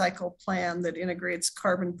life cycle plan that integrates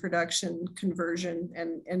carbon production, conversion,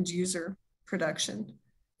 and end user production?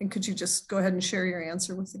 And could you just go ahead and share your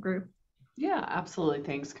answer with the group? Yeah, absolutely.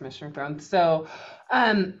 Thanks, Commissioner Throne. So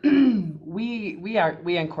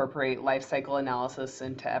we incorporate life cycle analysis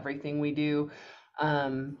into everything we do,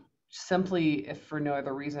 simply if for no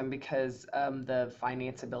other reason because the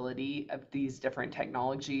financeability of these different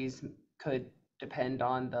technologies could depend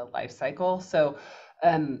on the life cycle. So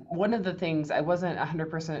one of the things I wasn't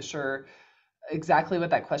 100% sure exactly what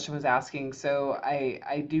that question was asking. So I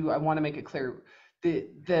want to make it clear.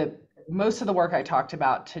 The most of the work I talked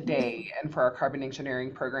about today and for our carbon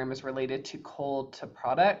engineering program is related to coal to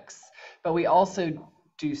products, but we also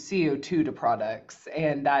do CO2 to products,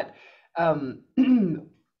 and that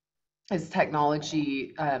is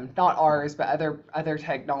technology, not ours, but other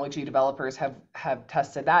technology developers have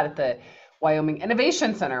tested that at the Wyoming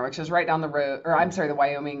Innovation Center, which is right down the road, or I'm sorry, the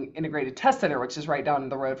Wyoming Integrated Test Center, which is right down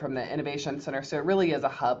the road from the Innovation Center. So it really is a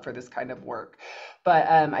hub for this kind of work. But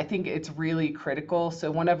I think it's really critical. So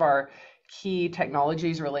one of our key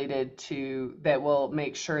technologies related to that will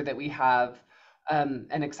make sure that we have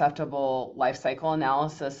an acceptable life cycle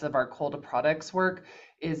analysis of our coal to products work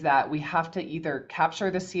is that we have to either capture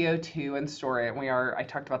the CO2 and store it. And I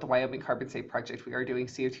talked about the Wyoming Carbon Safe Project. We are doing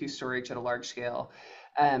CO2 storage at a large scale.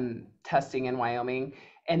 Testing in Wyoming,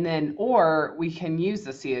 and then or we can use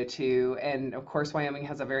the CO2, and of course Wyoming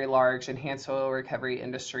has a very large enhanced oil recovery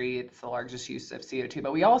industry. It's the largest use of CO2,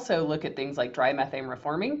 but we also look at things like dry methane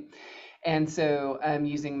reforming, and so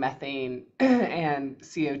using methane and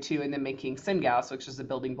CO2 and then making syngas, which is the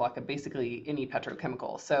building block of basically any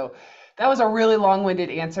petrochemical. So that was a really long-winded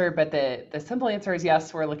answer, but the simple answer is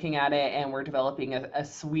yes, we're looking at it and we're developing a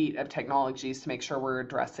suite of technologies to make sure we're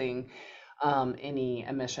addressing any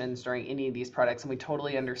emissions during any of these products. And we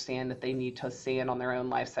totally understand that they need to stand on their own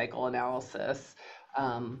life cycle analysis,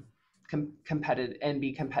 competitive and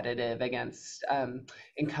be competitive against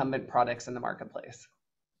incumbent products in the marketplace.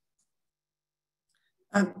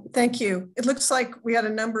 Thank you. It looks like we had a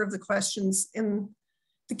number of the questions in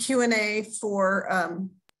the Q&A for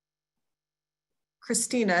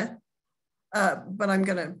Christina, but I'm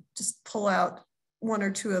gonna just pull out one or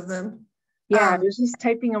two of them. Yeah, I was just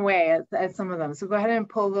typing away at some of them. So go ahead and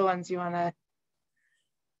pull the ones you want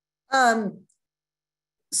to.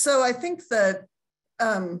 So I think that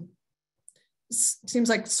seems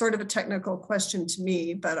like sort of a technical question to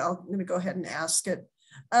me, but I'm going to go ahead and ask it.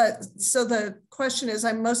 So the question is,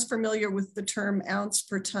 I'm most familiar with the term ounce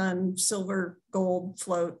per ton silver gold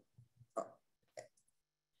float.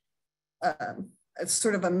 It's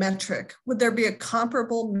sort of a metric. Would there be a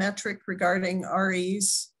comparable metric regarding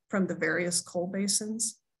REs from the various coal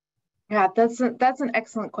basins? Yeah, that's an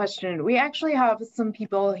excellent question. We actually have some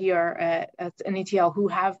people here at NETL who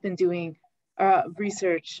have been doing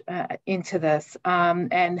research into this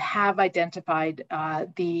and have identified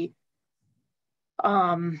the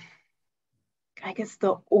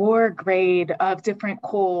ore grade of different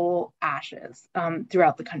coal ashes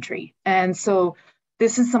throughout the country. And so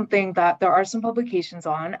this is something that there are some publications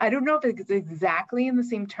on. I don't know if it's exactly in the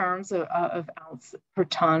same terms of ounce per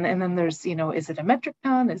ton. And then there's, is it a metric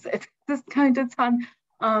ton? Is it this kind of ton?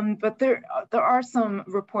 But there are some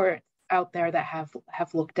reports out there that have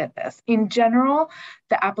looked at this. In general,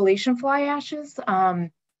 the Appalachian fly ashes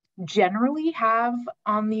generally have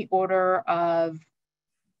on the order of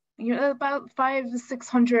about 500 to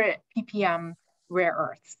 600 ppm rare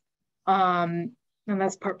earths, and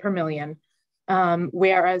that's part per million.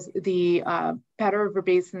 Whereas the Powder River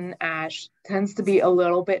Basin ash tends to be a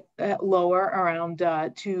little bit lower, around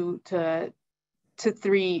 2 to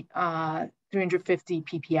 350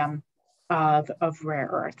 ppm of rare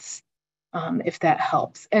earths, if that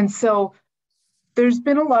helps. And so there's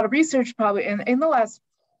been a lot of research probably in the last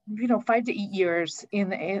 5 to 8 years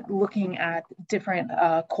in looking at different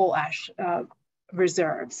coal ash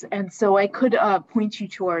reserves. And so I could point you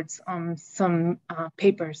towards some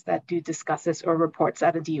papers that do discuss this, or reports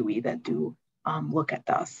out of DOE that do look at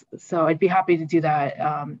this. So I'd be happy to do that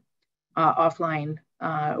offline,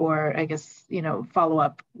 or I guess, follow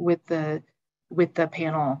up with the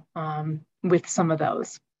panel with some of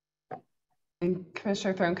those. And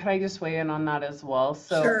Commissioner Throne, could I just weigh in on that as well?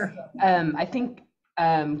 So sure. I think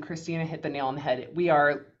Christina hit the nail on the head. We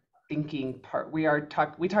are thinking we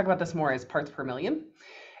talk about this more as parts per million.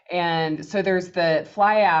 And so there's the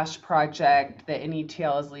fly ash project that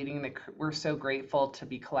NETL is leading that we're so grateful to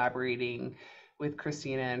be collaborating with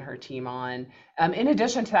Christina and her team on. In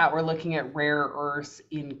addition to that, we're looking at rare earths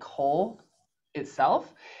in coal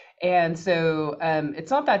itself. And so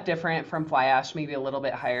it's not that different from fly ash, maybe a little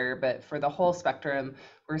bit higher, but for the whole spectrum,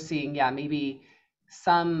 we're seeing, maybe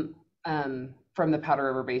some from the Powder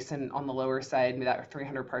River Basin on the lower side, maybe that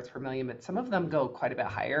 300 parts per million, but some of them go quite a bit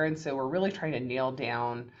higher. And so we're really trying to nail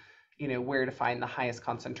down, where to find the highest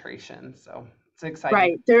concentration. So it's exciting.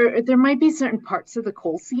 Right. There might be certain parts of the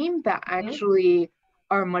coal seam that actually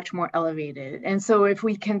are much more elevated. And so if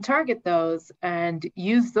we can target those and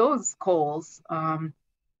use those coals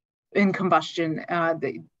in combustion,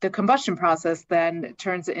 the combustion process then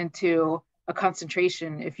turns it into a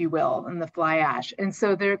concentration, if you will, in the fly ash. And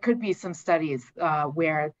so there could be some studies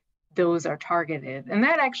where those are targeted. And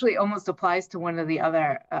that actually almost applies to one of the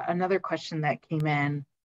another question that came in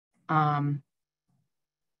a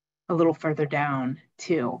little further down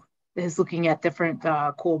too, is looking at different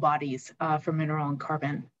coal bodies for mineral and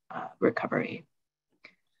carbon recovery.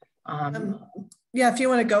 Yeah, if you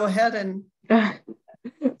want to go ahead and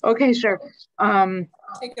okay, sure.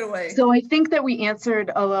 Take it away. So I think that we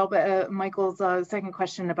answered a little bit Michael's second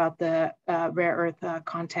question about the rare earth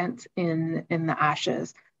content in the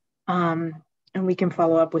ashes. And we can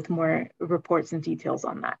follow up with more reports and details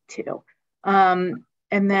on that too.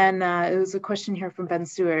 And then it was a question here from Ben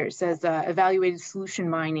Stewart. It says, evaluated solution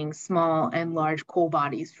mining, small and large coal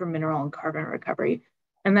bodies for mineral and carbon recovery.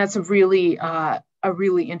 And that's a really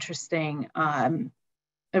interesting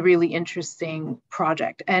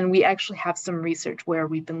project. And we actually have some research where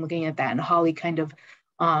we've been looking at that, and Holly kind of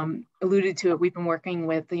alluded to it. We've been working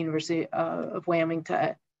with the University of Wyoming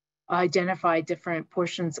to identify different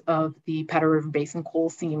portions of the Powder River Basin coal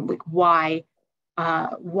seam, like why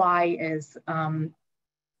is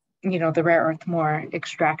the rare earth more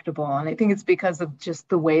extractable. And I think it's because of just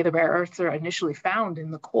the way the rare earths are initially found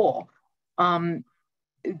in the coal.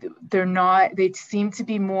 They seem to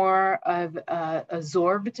be more of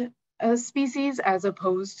absorbed species as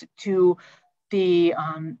opposed to the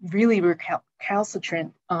really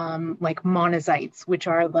recalcitrant like monazites, which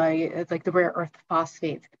are like the rare earth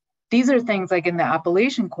phosphates. These are things like in the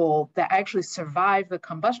Appalachian coal that actually survive the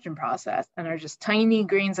combustion process and are just tiny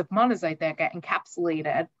grains of monazite that get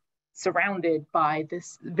encapsulated, surrounded by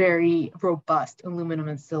this very robust aluminum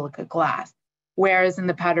and silica glass. Whereas in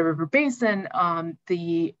the Powder River Basin,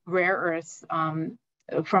 the rare earths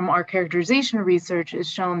from our characterization research is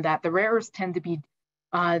shown that the rare earths tend to be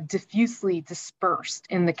diffusely dispersed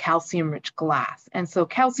in the calcium-rich glass. And so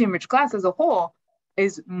calcium-rich glass as a whole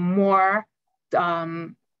is more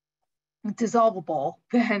dissolvable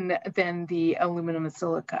than the aluminum and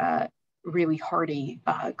silica really hardy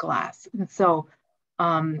glass. And so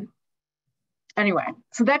anyway,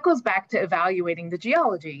 so that goes back to evaluating the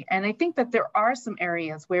geology. And I think that there are some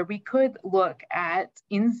areas where we could look at,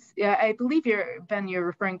 I believe Ben, you're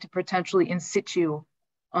referring to potentially in situ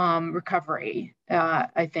recovery,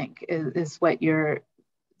 I think is what you're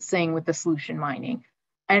saying with the solution mining.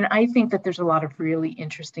 And I think that there's a lot of really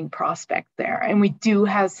interesting prospects there. And we do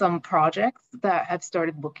have some projects that have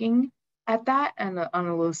started looking at that and on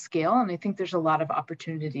a low scale. And I think there's a lot of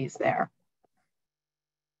opportunities there.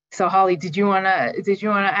 So Holly, did you wanna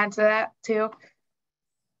add to that too?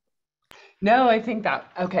 No, I think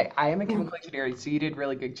okay, I am a chemical engineer, so you did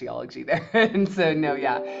really good geology there. And so no,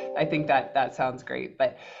 I think that sounds great.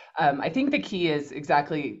 But I think the key is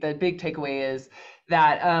exactly, the big takeaway is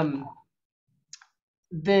that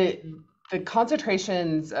the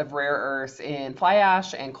concentrations of rare earths in fly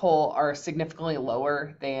ash and coal are significantly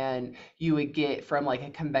lower than you would get from like a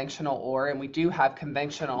conventional ore. And we do have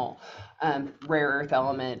conventional rare earth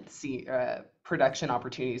element production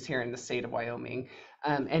opportunities here in the state of Wyoming,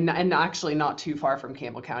 and actually not too far from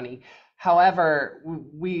Campbell County. However,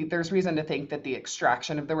 there's reason to think that the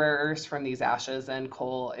extraction of the rare earths from these ashes and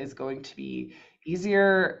coal is going to be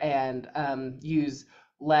easier and use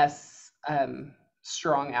less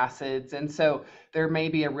strong acids. And so there may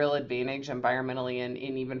be a real advantage environmentally and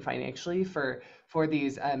even financially for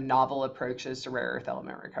these novel approaches to rare earth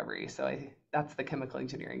element recovery. So that's the chemical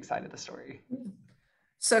engineering side of the story.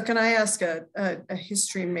 So can I ask a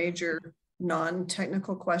history major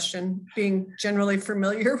non-technical question? Being generally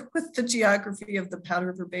familiar with the geography of the Powder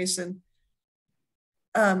River Basin,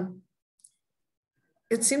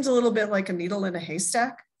 it seems a little bit like a needle in a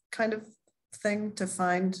haystack kind of thing to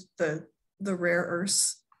find the rare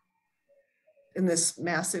earths in this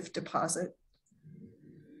massive deposit.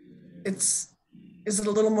 Is it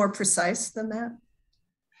a little more precise than that?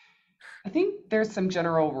 I think there's some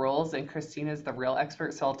general rules, and Christina's the real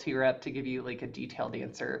expert, so I'll tee her up to give you like a detailed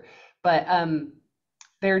answer. But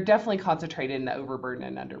they're definitely concentrated in the overburden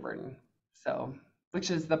and underburden. So,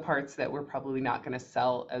 which is the parts that we're probably not going to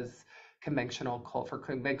sell as conventional coal for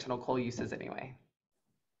conventional coal uses anyway.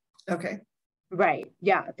 Okay. Right.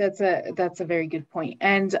 Yeah, that's a very good point.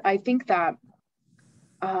 And I think that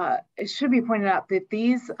it should be pointed out that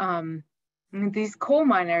these coal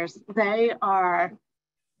miners, they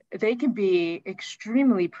can be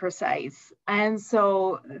extremely precise. And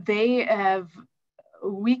so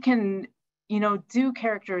we can, do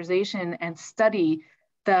characterization and study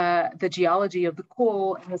the geology of the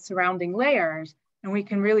coal and the surrounding layers, and we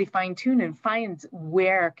can really fine tune and find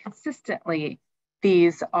where consistently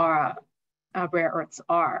these rare earths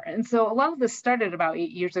are. And so a lot of this started about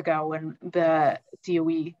 8 years ago when the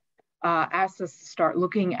DOE asked us to start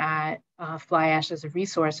looking at fly ash as a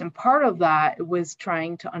resource. And part of that was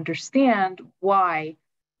trying to understand why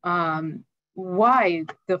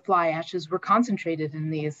the fly ashes were concentrated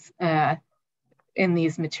in these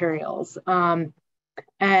materials.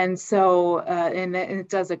 And so,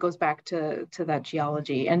 it goes back to that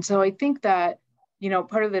geology. And so I think that,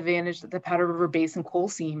 part of the advantage that the Powder River Basin coal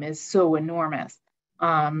seam is so enormous.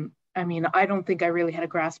 I mean, I don't think I really had a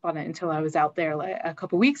grasp on it until I was out there a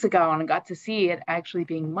couple of weeks ago and I got to see it actually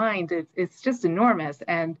being mined. It's just enormous.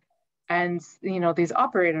 And these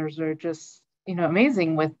operators are just,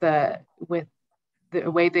 amazing with the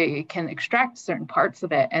way they can extract certain parts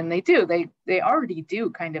of it. And they already do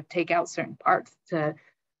kind of take out certain parts to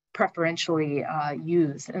preferentially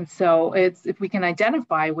use. And so if we can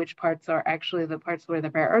identify which parts are actually the parts where the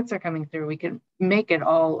rare earths are coming through, we can make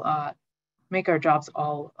our jobs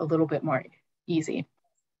all a little bit more easy.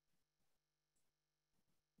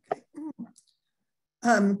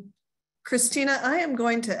 Christina, I am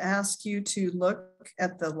going to ask you to look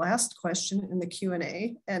at the last question in the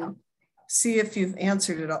Q&A and see if you've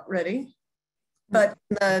answered it already. But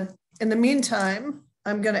in the meantime,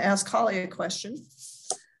 I'm going to ask Holly a question,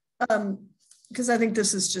 because I think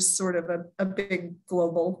this is just sort of a big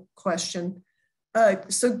global question.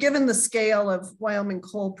 So given the scale of Wyoming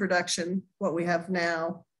coal production, what we have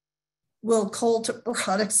now, will coal to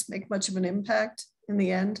products make much of an impact in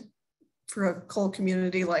the end for a coal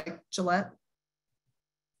community like Gillette?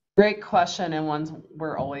 Great question, and ones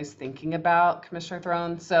we're always thinking about, Commissioner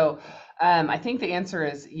Throne. So I think the answer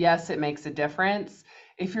is yes, it makes a difference.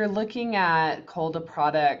 If you're looking at coal to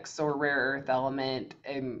products or rare earth element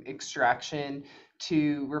extraction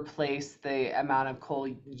to replace the amount of coal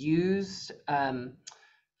used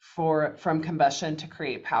from combustion to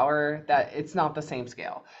create power, that it's not the same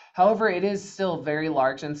scale. However, it is still very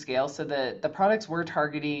large in scale. So the products we're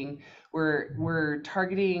targeting, we're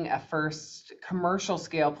targeting a first commercial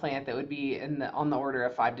scale plant that would be on the order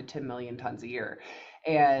of 5 to 10 million tons a year.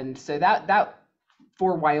 And so that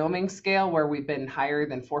for Wyoming scale, where we've been higher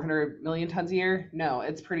than 400 million tons a year, no,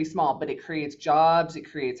 it's pretty small, but it creates jobs, it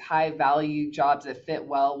creates high value jobs that fit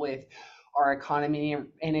well with our economy, and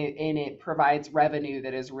it provides revenue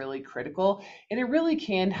that is really critical, and it really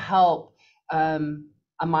can help a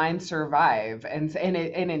mine survive.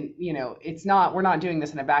 It's not, we're not doing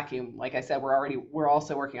this in a vacuum. Like I said, we're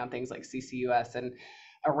also working on things like CCUS and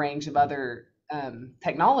a range of other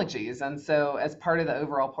technologies. And so as part of the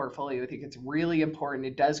overall portfolio, I think it's really important.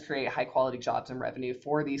 It does create high quality jobs and revenue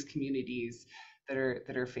for these communities that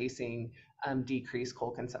are facing decreased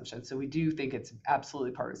coal consumption. So we do think it's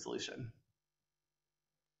absolutely part of the solution.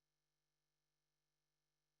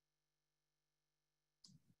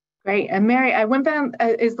 Great. And Mary, I went down,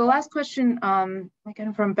 is the last question,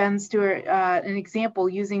 again from Ben Stewart, an example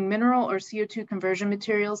using mineral or CO2 conversion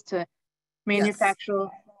materials to manufacture?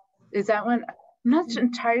 Yes. Is that one? I'm not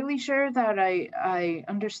entirely sure that I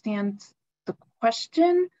understand the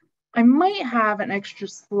question. I might have an extra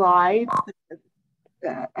slide.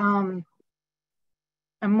 I'm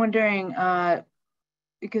wondering,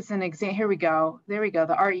 because an example, here we go. There we go,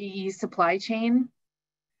 the REE supply chain.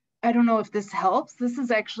 I don't know if this helps. This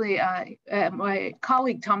is actually my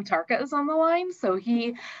colleague Tom Tarka is on the line. So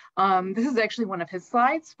this is actually one of his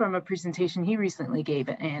slides from a presentation he recently gave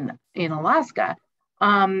in Alaska.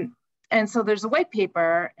 And so there's a white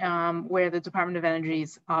paper where the Department of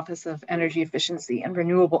Energy's Office of Energy Efficiency and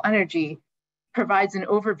Renewable Energy provides an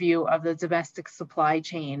overview of the domestic supply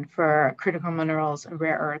chain for critical minerals and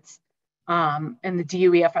rare earths, and the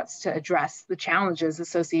DOE efforts to address the challenges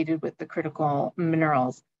associated with the critical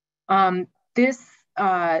minerals. This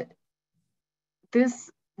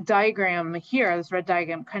diagram here, this red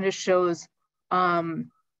diagram, kind of shows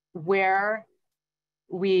where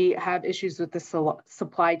we have issues with the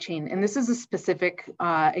supply chain. And this is a specific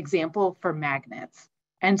example for magnets.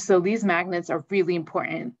 And so these magnets are really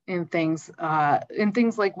important in things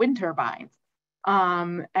like wind turbines.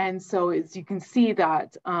 And so as you can see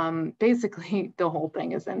that basically the whole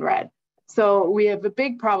thing is in red. So we have a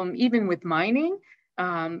big problem even with mining.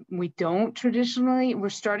 We don't traditionally, we're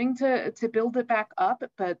starting to build it back up,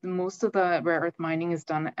 but most of the rare earth mining is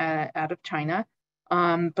done out of China.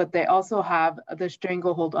 But they also have the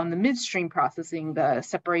stranglehold on the midstream processing, the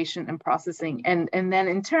separation and processing, and then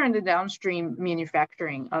in turn, the downstream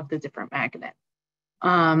manufacturing of the different magnets.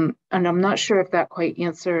 And I'm not sure if that quite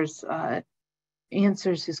answers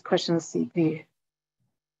his question. Let's see.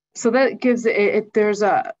 So that gives it there's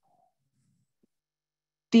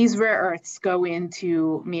these rare earths go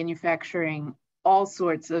into manufacturing all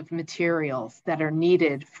sorts of materials that are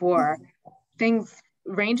needed for things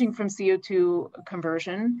ranging from CO2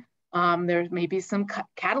 conversion. There may be some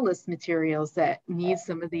catalyst materials that need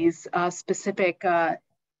some of these specific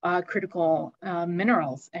critical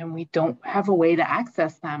minerals, and we don't have a way to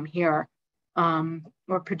access them here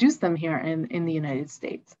or produce them here in the United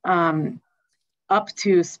States, up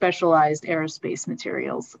to specialized aerospace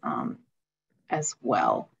materials as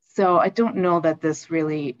well. So I don't know that this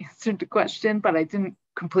really answered the question, but I didn't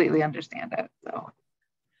completely understand it. So,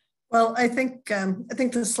 well, I think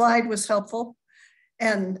the slide was helpful,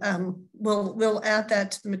 and we'll add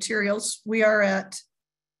that to the materials. We are at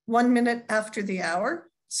 1 minute after the hour,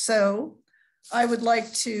 so I would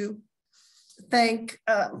like to thank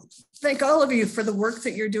all of you for the work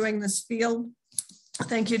that you're doing in this field.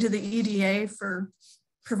 Thank you to the EDA for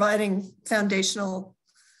providing foundational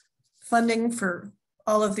funding for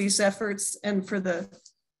all of these efforts and for the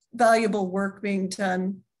valuable work being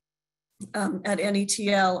done at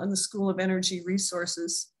NETL and the School of Energy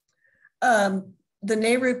Resources. The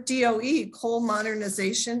NARUC DOE Coal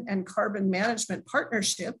Modernization and Carbon Management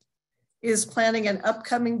Partnership is planning an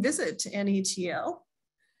upcoming visit to NETL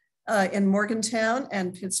in Morgantown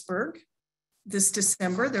and Pittsburgh this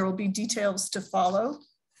December. There will be details to follow.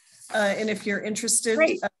 And if you're interested,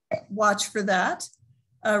 watch for that.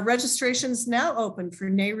 Registration's now open for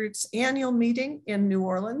NARUC's annual meeting in New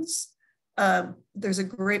Orleans. There's a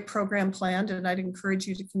great program planned, and I'd encourage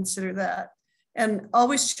you to consider that. And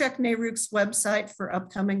always check NARUC's website for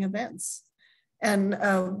upcoming events. And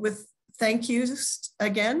with thank yous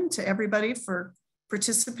again to everybody for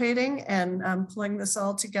participating and pulling this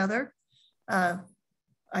all together,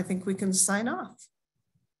 I think we can sign off.